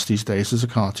famous these days as a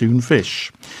cartoon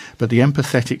fish. But the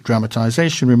empathetic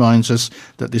dramatisation reminds us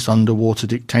that this underwater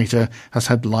dictator has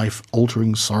had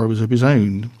life-altering sorrows of his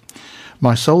own.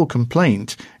 My sole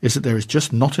complaint is that there is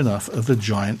just not enough of the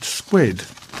giant squid.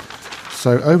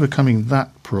 So overcoming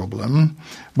that problem,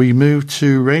 we move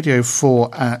to Radio 4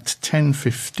 at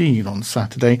 10:15 on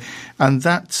Saturday, and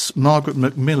that's Margaret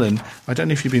Macmillan. I don't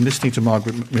know if you've been listening to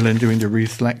Margaret Macmillan doing the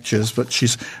Ruth lectures, but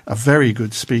she's a very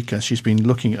good speaker. She's been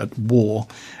looking at war,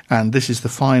 and this is the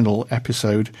final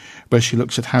episode where she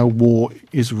looks at how war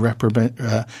is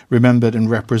remembered and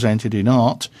represented in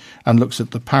art, and looks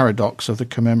at the paradox of the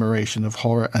commemoration of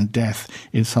horror and death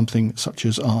in something such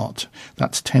as art.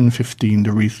 That's 10:15,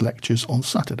 the Ruth lectures on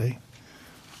Saturday.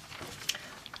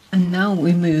 And now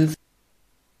we move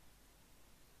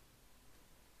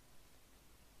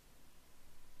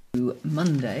to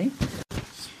Monday,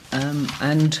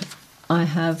 and I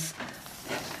have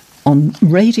on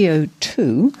Radio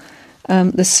 2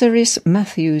 the Cyrus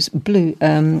Matthews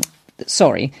the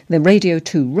Radio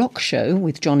 2 Rock Show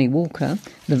with Johnny Walker.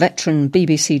 The veteran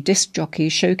BBC disc jockey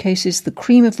showcases the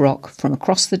cream of rock from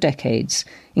across the decades,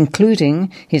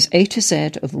 including his A to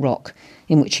Z of rock,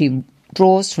 in which he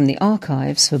draws from the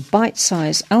archives for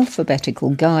bite-sized alphabetical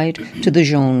guide to the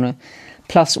genre,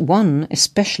 plus one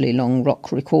especially long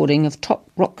rock recording of top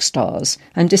rock stars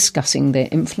and discussing their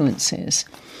influences.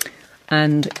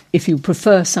 And if you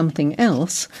prefer something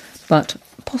else, but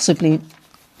possibly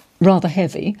rather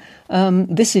heavy,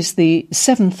 this is the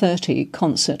 7:30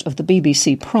 concert of the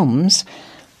BBC Proms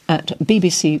at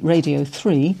BBC Radio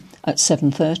 3 at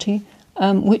 7:30,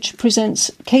 which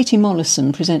presents, Katie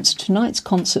Mollison presents tonight's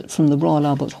concert from the Royal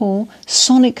Albert Hall.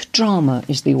 Sonic drama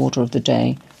is the order of the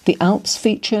day. The Alps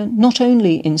feature not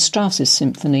only in Strauss's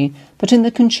symphony, but in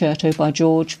the concerto by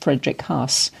George Frederick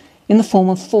Haas, in the form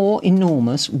of 4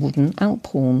 enormous wooden Alp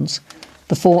horns.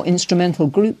 The 4 instrumental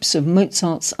groups of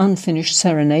Mozart's Unfinished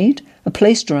Serenade are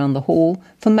placed around the hall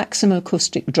for maximum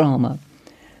acoustic drama.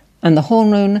 And the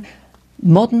Hornone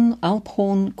Modern Alp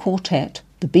Horn Quartet,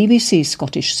 the BBC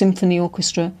Scottish Symphony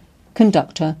Orchestra,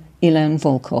 conductor Ilan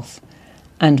Volkov,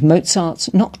 and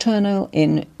Mozart's Nocturnal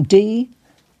in D,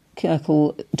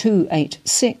 Kirkel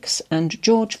 286, and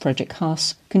George Frederick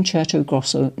Haas, Concerto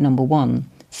Grosso No. 1,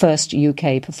 first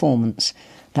UK performance.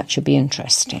 That should be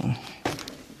interesting.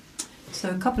 So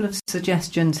a couple of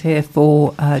suggestions here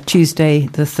for Tuesday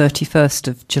the 31st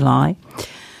of July.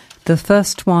 The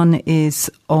first one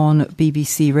is on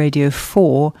BBC Radio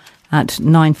 4 at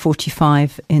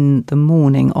 9:45 in the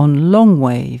morning on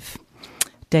Longwave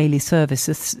daily service.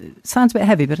 It sounds a bit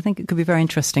heavy, but I think it could be very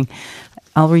interesting.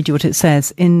 I'll read you what it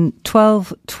says. In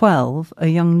 1212, a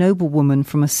young noblewoman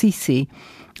from Assisi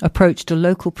approached a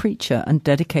local preacher and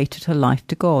dedicated her life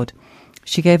to God.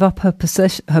 She gave up her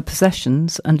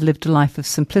possessions and lived a life of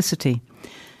simplicity.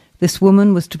 This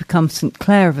woman was to become St.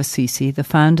 Clare of Assisi, the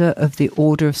founder of the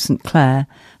Order of St. Clare,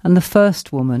 and the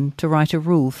first woman to write a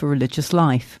rule for religious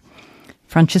life.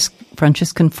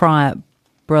 Franciscan friar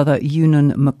Brother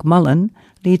Eunan McMullen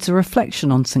leads a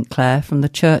reflection on St. Clare from the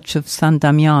Church of San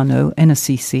Damiano in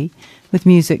Assisi, with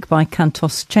music by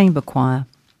Cantos Chamber Choir.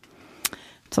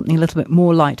 Something a little bit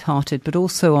more light-hearted, but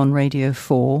also on Radio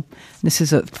 4. This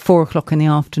is at 4 o'clock in the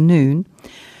afternoon.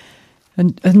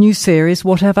 And a new series,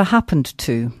 Whatever Happened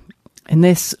To. In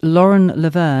this, Lauren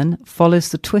Laverne follows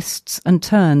the twists and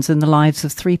turns in the lives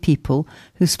of 3 people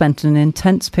who spent an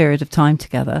intense period of time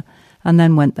together and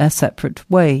then went their separate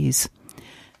ways.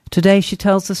 Today she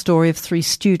tells the story of 3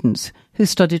 students who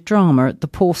studied drama at the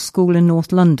Porth School in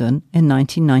North London in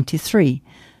 1993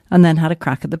 and then had a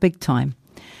crack at the big time.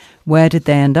 Where did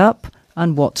they end up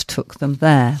and what took them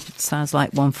there? It sounds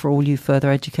like one for all you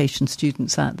further education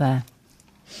students out there.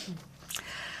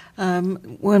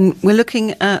 When we're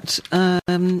looking at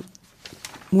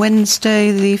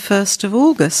Wednesday the 1st of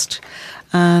August,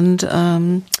 and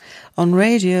on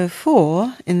Radio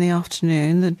 4 in the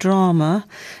afternoon, the drama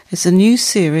is a new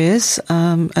series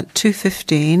at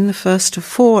 2:15, the first of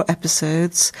 4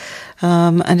 episodes,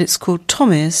 and it's called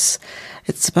Tommy's.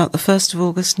 It's about the 1st of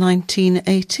August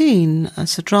 1918.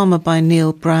 It's a drama by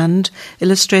Neil Brand,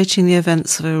 illustrating the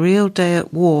events of a real day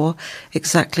at war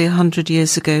exactly 100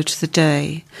 years ago to the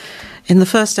day. In the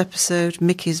first episode,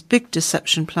 Mickey's big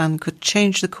deception plan could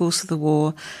change the course of the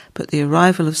war, but the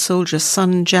arrival of soldier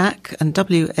son Jack and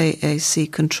WAAC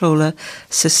controller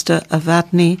sister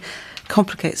Avadni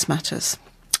complicates matters.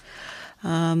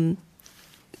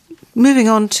 Moving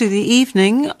on to the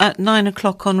evening at 9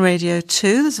 o'clock on Radio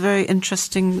 2, there's a very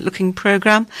interesting looking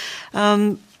programme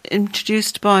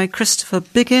introduced by Christopher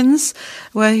Biggins,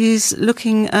 where he's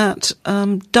looking at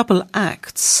double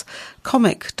acts,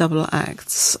 comic double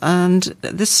acts, and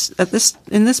in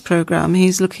this programme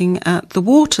he's looking at the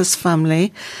Waters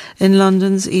family in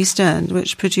London's East End,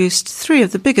 which produced 3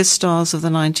 of the biggest stars of the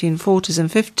 1940s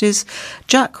and 50s,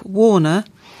 Jack Warner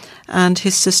and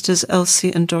his sisters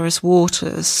Elsie and Doris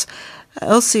Waters.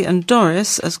 Elsie and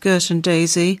Doris, as Gert and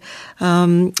Daisy,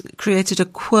 created a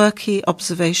quirky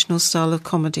observational style of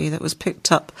comedy that was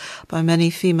picked up by many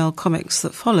female comics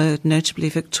that followed, notably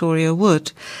Victoria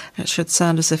Wood. It should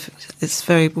sound as if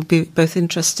will be both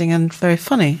interesting and very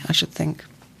funny, I should think.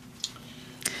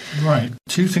 Right,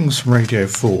 2 things from Radio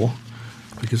 4,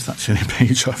 because that's the only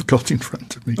page I've got in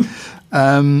front of me.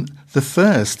 The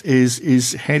first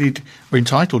is headed, or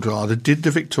entitled rather, Did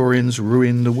the Victorians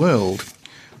Ruin the World?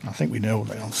 I think we know what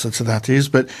the answer to that is,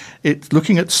 but it's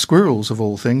looking at squirrels, of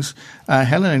all things.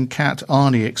 Helen and Kat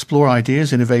Arney explore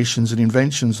ideas, innovations and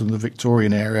inventions in the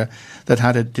Victorian era that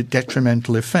had a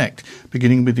detrimental effect,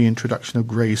 beginning with the introduction of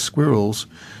grey squirrels.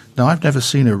 Now, I've never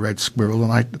seen a red squirrel,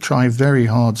 and I try very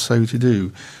hard so to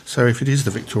do. So if it is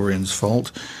the Victorians'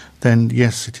 fault, then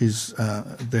yes, it is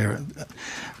their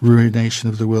ruination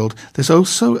of the world. There's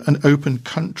also an open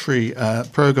country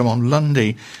programme on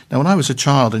Lundy. Now, when I was a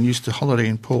child and used to holiday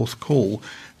in Porthcawl,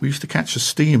 we used to catch a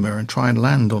steamer and try and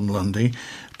land on Lundy,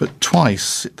 but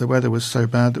twice the weather was so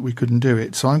bad that we couldn't do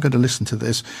it. So I'm going to listen to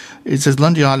this. It says,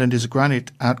 Lundy Island is a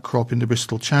granite outcrop in the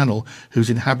Bristol Channel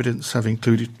whose inhabitants have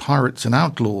included pirates and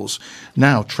outlaws.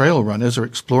 Now trail runners are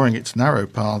exploring its narrow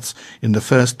paths in the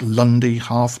first Lundy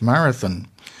Half Marathon,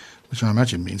 which I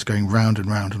imagine means going round and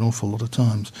round an awful lot of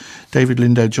times. David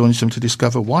Lindo joins them to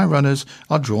discover why runners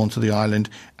are drawn to the island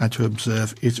and to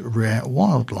observe its rare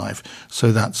wildlife.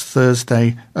 So that's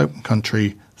Thursday, Open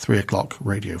Country, 3 o'clock,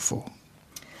 Radio 4.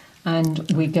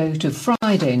 And we go to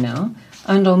Friday now,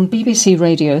 and on BBC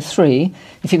Radio 3,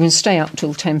 if you can stay up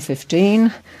till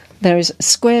 10:15, there is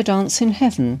Square Dance in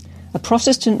Heaven. A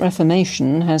Protestant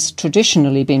Reformation has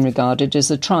traditionally been regarded as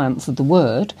the triumph of the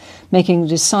word, making a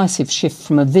decisive shift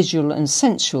from a visual and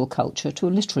sensual culture to a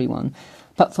literary one.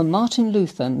 But for Martin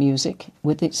Luther, music,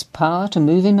 with its power to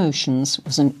move emotions,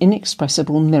 was an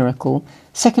inexpressible miracle,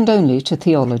 second only to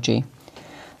theology.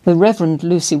 The Reverend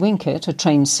Lucy Winkett, a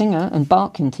trained singer and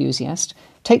Bach enthusiast,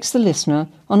 takes the listener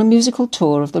on a musical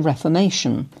tour of the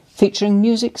Reformation, featuring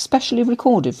music specially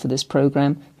recorded for this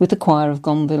programme with the choir of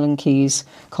Gonville and Caius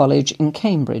College in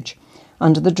Cambridge,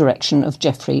 under the direction of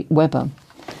Geoffrey Webber.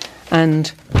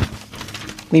 And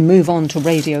we move on to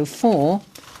Radio 4,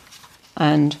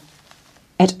 and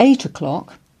at 8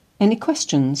 o'clock, Any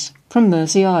Questions from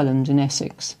Mersey Island in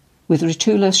Essex, with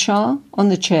Ritula Shah on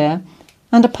the chair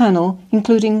and a panel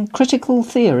including critical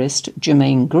theorist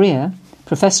Germaine Greer,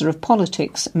 Professor of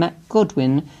Politics Matt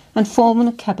Godwin, and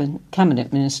former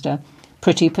Cabinet Minister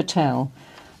Priti Patel.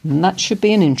 And that should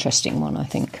be an interesting one, I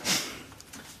think.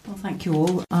 Well, thank you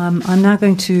all. I'm now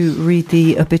going to read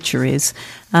the obituaries,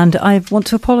 and I want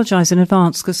to apologise in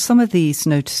advance because some of these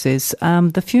notices,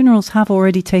 the funerals have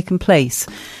already taken place.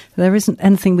 There isn't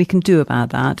anything we can do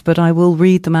about that, but I will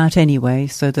read them out anyway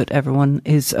so that everyone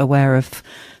is aware of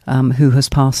who has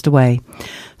passed away.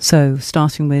 So,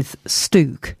 starting with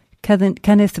Stoke.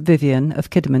 Kenneth Vivian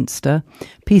of Kidderminster,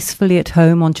 peacefully at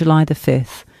home on July the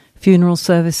 5th. Funeral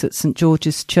service at St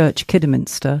George's Church,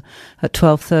 Kidderminster, at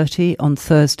 12:30 on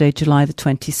Thursday, July the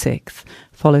 26th,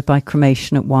 followed by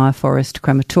cremation at Wyre Forest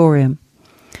Crematorium.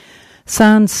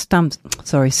 Stan Sansom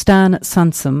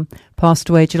passed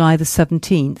away July the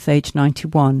 17th, aged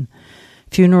 91.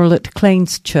 Funeral at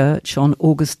Claines Church on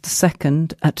August the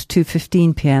 2nd at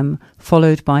 2:15 p.m,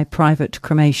 followed by private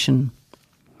cremation.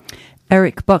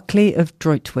 Eric Buckley of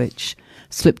Droitwich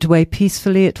slipped away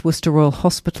peacefully at Worcester Royal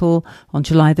Hospital on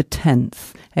July the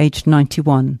 10th, aged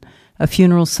 91. A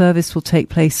funeral service will take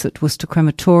place at Worcester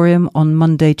Crematorium on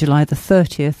Monday, July the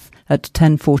 30th at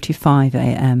 10:45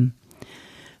 a.m.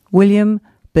 William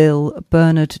Bill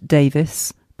Bernard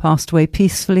Davis passed away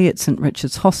peacefully at St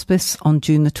Richard's Hospice on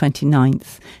June the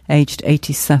 29th, aged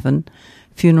 87.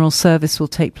 Funeral service will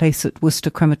take place at Worcester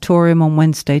Crematorium on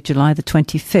Wednesday, July the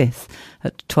 25th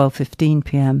at 12:15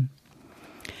 p.m.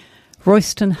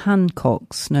 Royston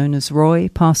Hancox, known as Roy,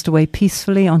 passed away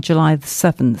peacefully on July the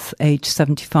 7th, aged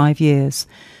 75 years.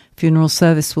 Funeral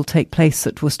service will take place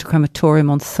at Worcester Crematorium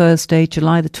on Thursday,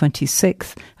 July the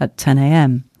 26th at 10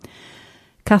 a.m.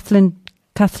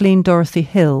 Kathleen Dorothy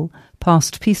Hill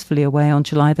passed peacefully away on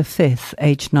July the 5th,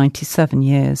 aged 97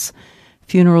 years.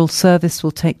 Funeral service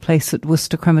will take place at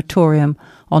Worcester Crematorium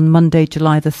on Monday,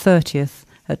 July the 30th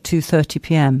at 2:30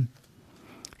 p.m.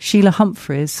 Sheila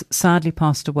Humphreys sadly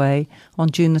passed away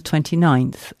on June the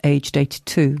 29th, aged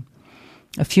 82.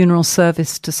 A funeral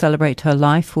service to celebrate her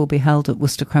life will be held at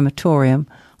Worcester Crematorium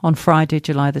on Friday,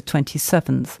 July the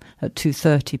 27th at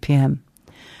 2:30 p.m.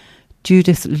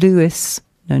 Judith Lewis,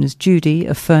 known as Judy,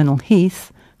 of Fernal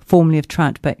Heath, formerly of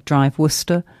Troutbeck Drive,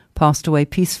 Worcester, passed away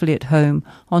peacefully at home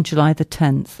on July the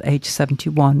 10th, aged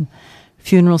 71.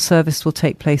 Funeral service will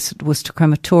take place at Worcester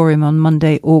Crematorium on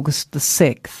Monday, August the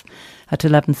 6th at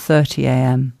 11:30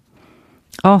 a.m.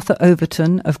 Arthur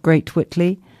Overton of Great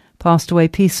Whitley passed away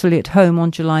peacefully at home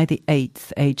on July the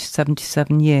 8th, aged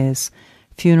 77 years.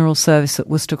 Funeral service at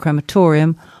Worcester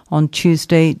Crematorium on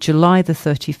Tuesday, July the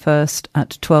 31st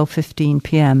at 12:15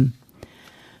 p.m.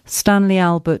 Stanley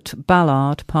Albert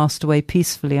Ballard passed away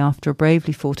peacefully after a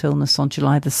bravely fought illness on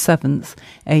July the 7th,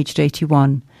 aged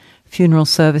 81. Funeral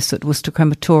service at Worcester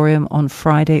Crematorium on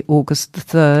Friday, August the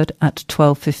 3rd at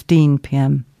 12:15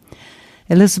 p.m.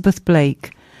 Elizabeth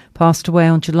Blake passed away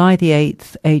on July the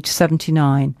 8th, aged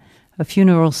 79. A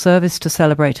funeral service to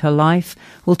celebrate her life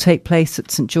will take place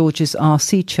at St George's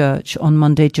RC Church on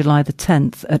Monday, July the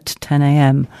 10th at 10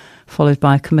 a.m, followed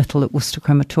by a committal at Worcester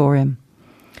Crematorium.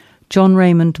 John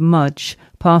Raymond Mudge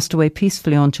passed away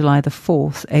peacefully on July the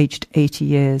 4th, aged 80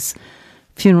 years.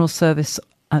 Funeral service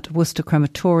at Worcester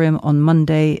Crematorium on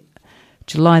Monday,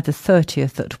 July the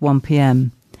 30th at 1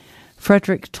 p.m.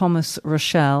 Frederick Thomas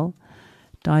Rochelle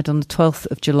died on the 12th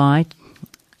of July.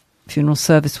 Funeral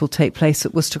service will take place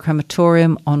at Worcester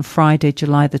Crematorium on Friday,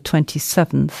 July the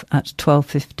 27th at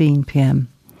 12:15 p.m.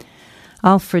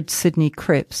 Alfred Sidney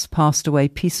Cripps passed away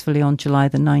peacefully on July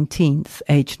the 19th,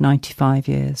 aged 95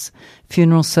 years.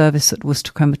 Funeral service at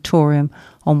Worcester Crematorium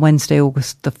on Wednesday,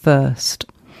 August the 1st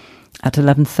at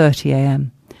 11:30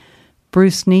 a.m.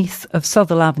 Bruce Neath of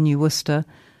Southall Avenue, Worcester,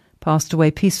 passed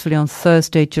away peacefully on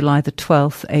Thursday, July the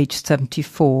 12th, aged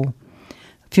 74.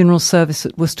 Funeral service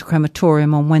at Worcester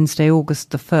Crematorium on Wednesday,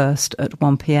 August the 1st at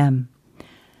 1 p.m.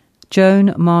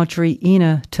 Joan Marjorie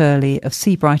Ina Turley of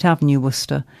Seabright Avenue,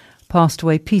 Worcester, passed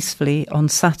away peacefully on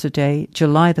Saturday,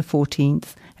 July the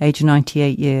 14th, aged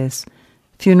 98 years.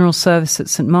 Funeral service at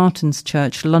St Martin's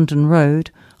Church, London Road,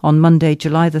 on Monday,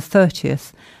 July the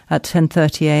 30th at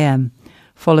 10:30 a.m,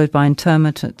 followed by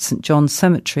interment at St John's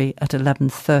Cemetery at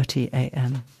 11:30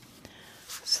 a.m.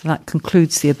 So that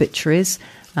concludes the obituaries.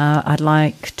 I'd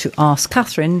like to ask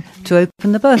Catherine to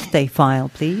open the birthday file,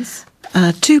 please.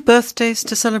 2 birthdays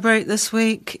to celebrate this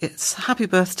week. It's happy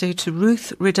birthday to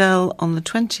Ruth Riddell on the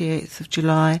 28th of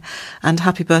July and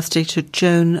happy birthday to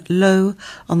Joan Lowe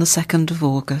on the 2nd of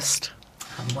August.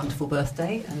 Have a wonderful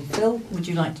birthday. And Phil, would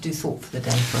you like to do Thought for the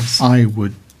Day for us? I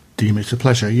would deem it a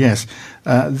pleasure, yes.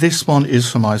 This one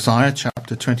is from Isaiah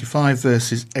chapter 25,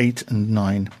 verses 8 and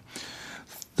 9.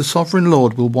 The sovereign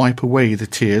Lord will wipe away the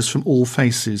tears from all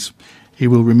faces. He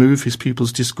will remove his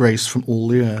people's disgrace from all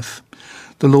the earth.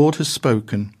 The Lord has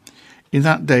spoken. In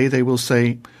that day they will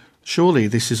say, surely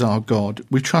this is our God.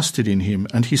 We trusted in him,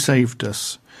 and he saved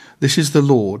us. This is the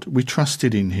Lord. We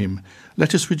trusted in him.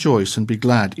 Let us rejoice and be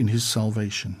glad in his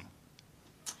salvation.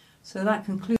 So that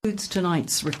concludes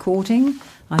tonight's recording.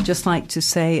 I'd just like to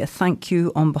say a thank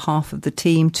you on behalf of the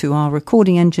team to our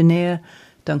recording engineer,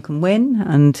 Duncan Wynne,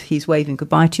 and he's waving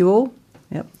goodbye to you all.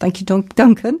 Yep, thank you,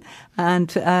 Duncan. And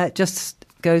just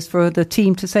goes for the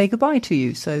team to say goodbye to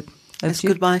you. So it's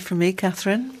goodbye from me,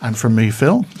 Catherine. And from me,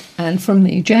 Phil. And from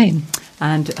me, Jane.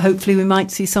 And hopefully we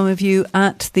might see some of you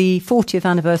at the 40th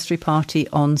anniversary party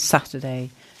on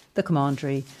Saturday, the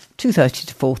Commandery, 2:30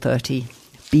 to 4:30.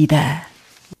 Be there.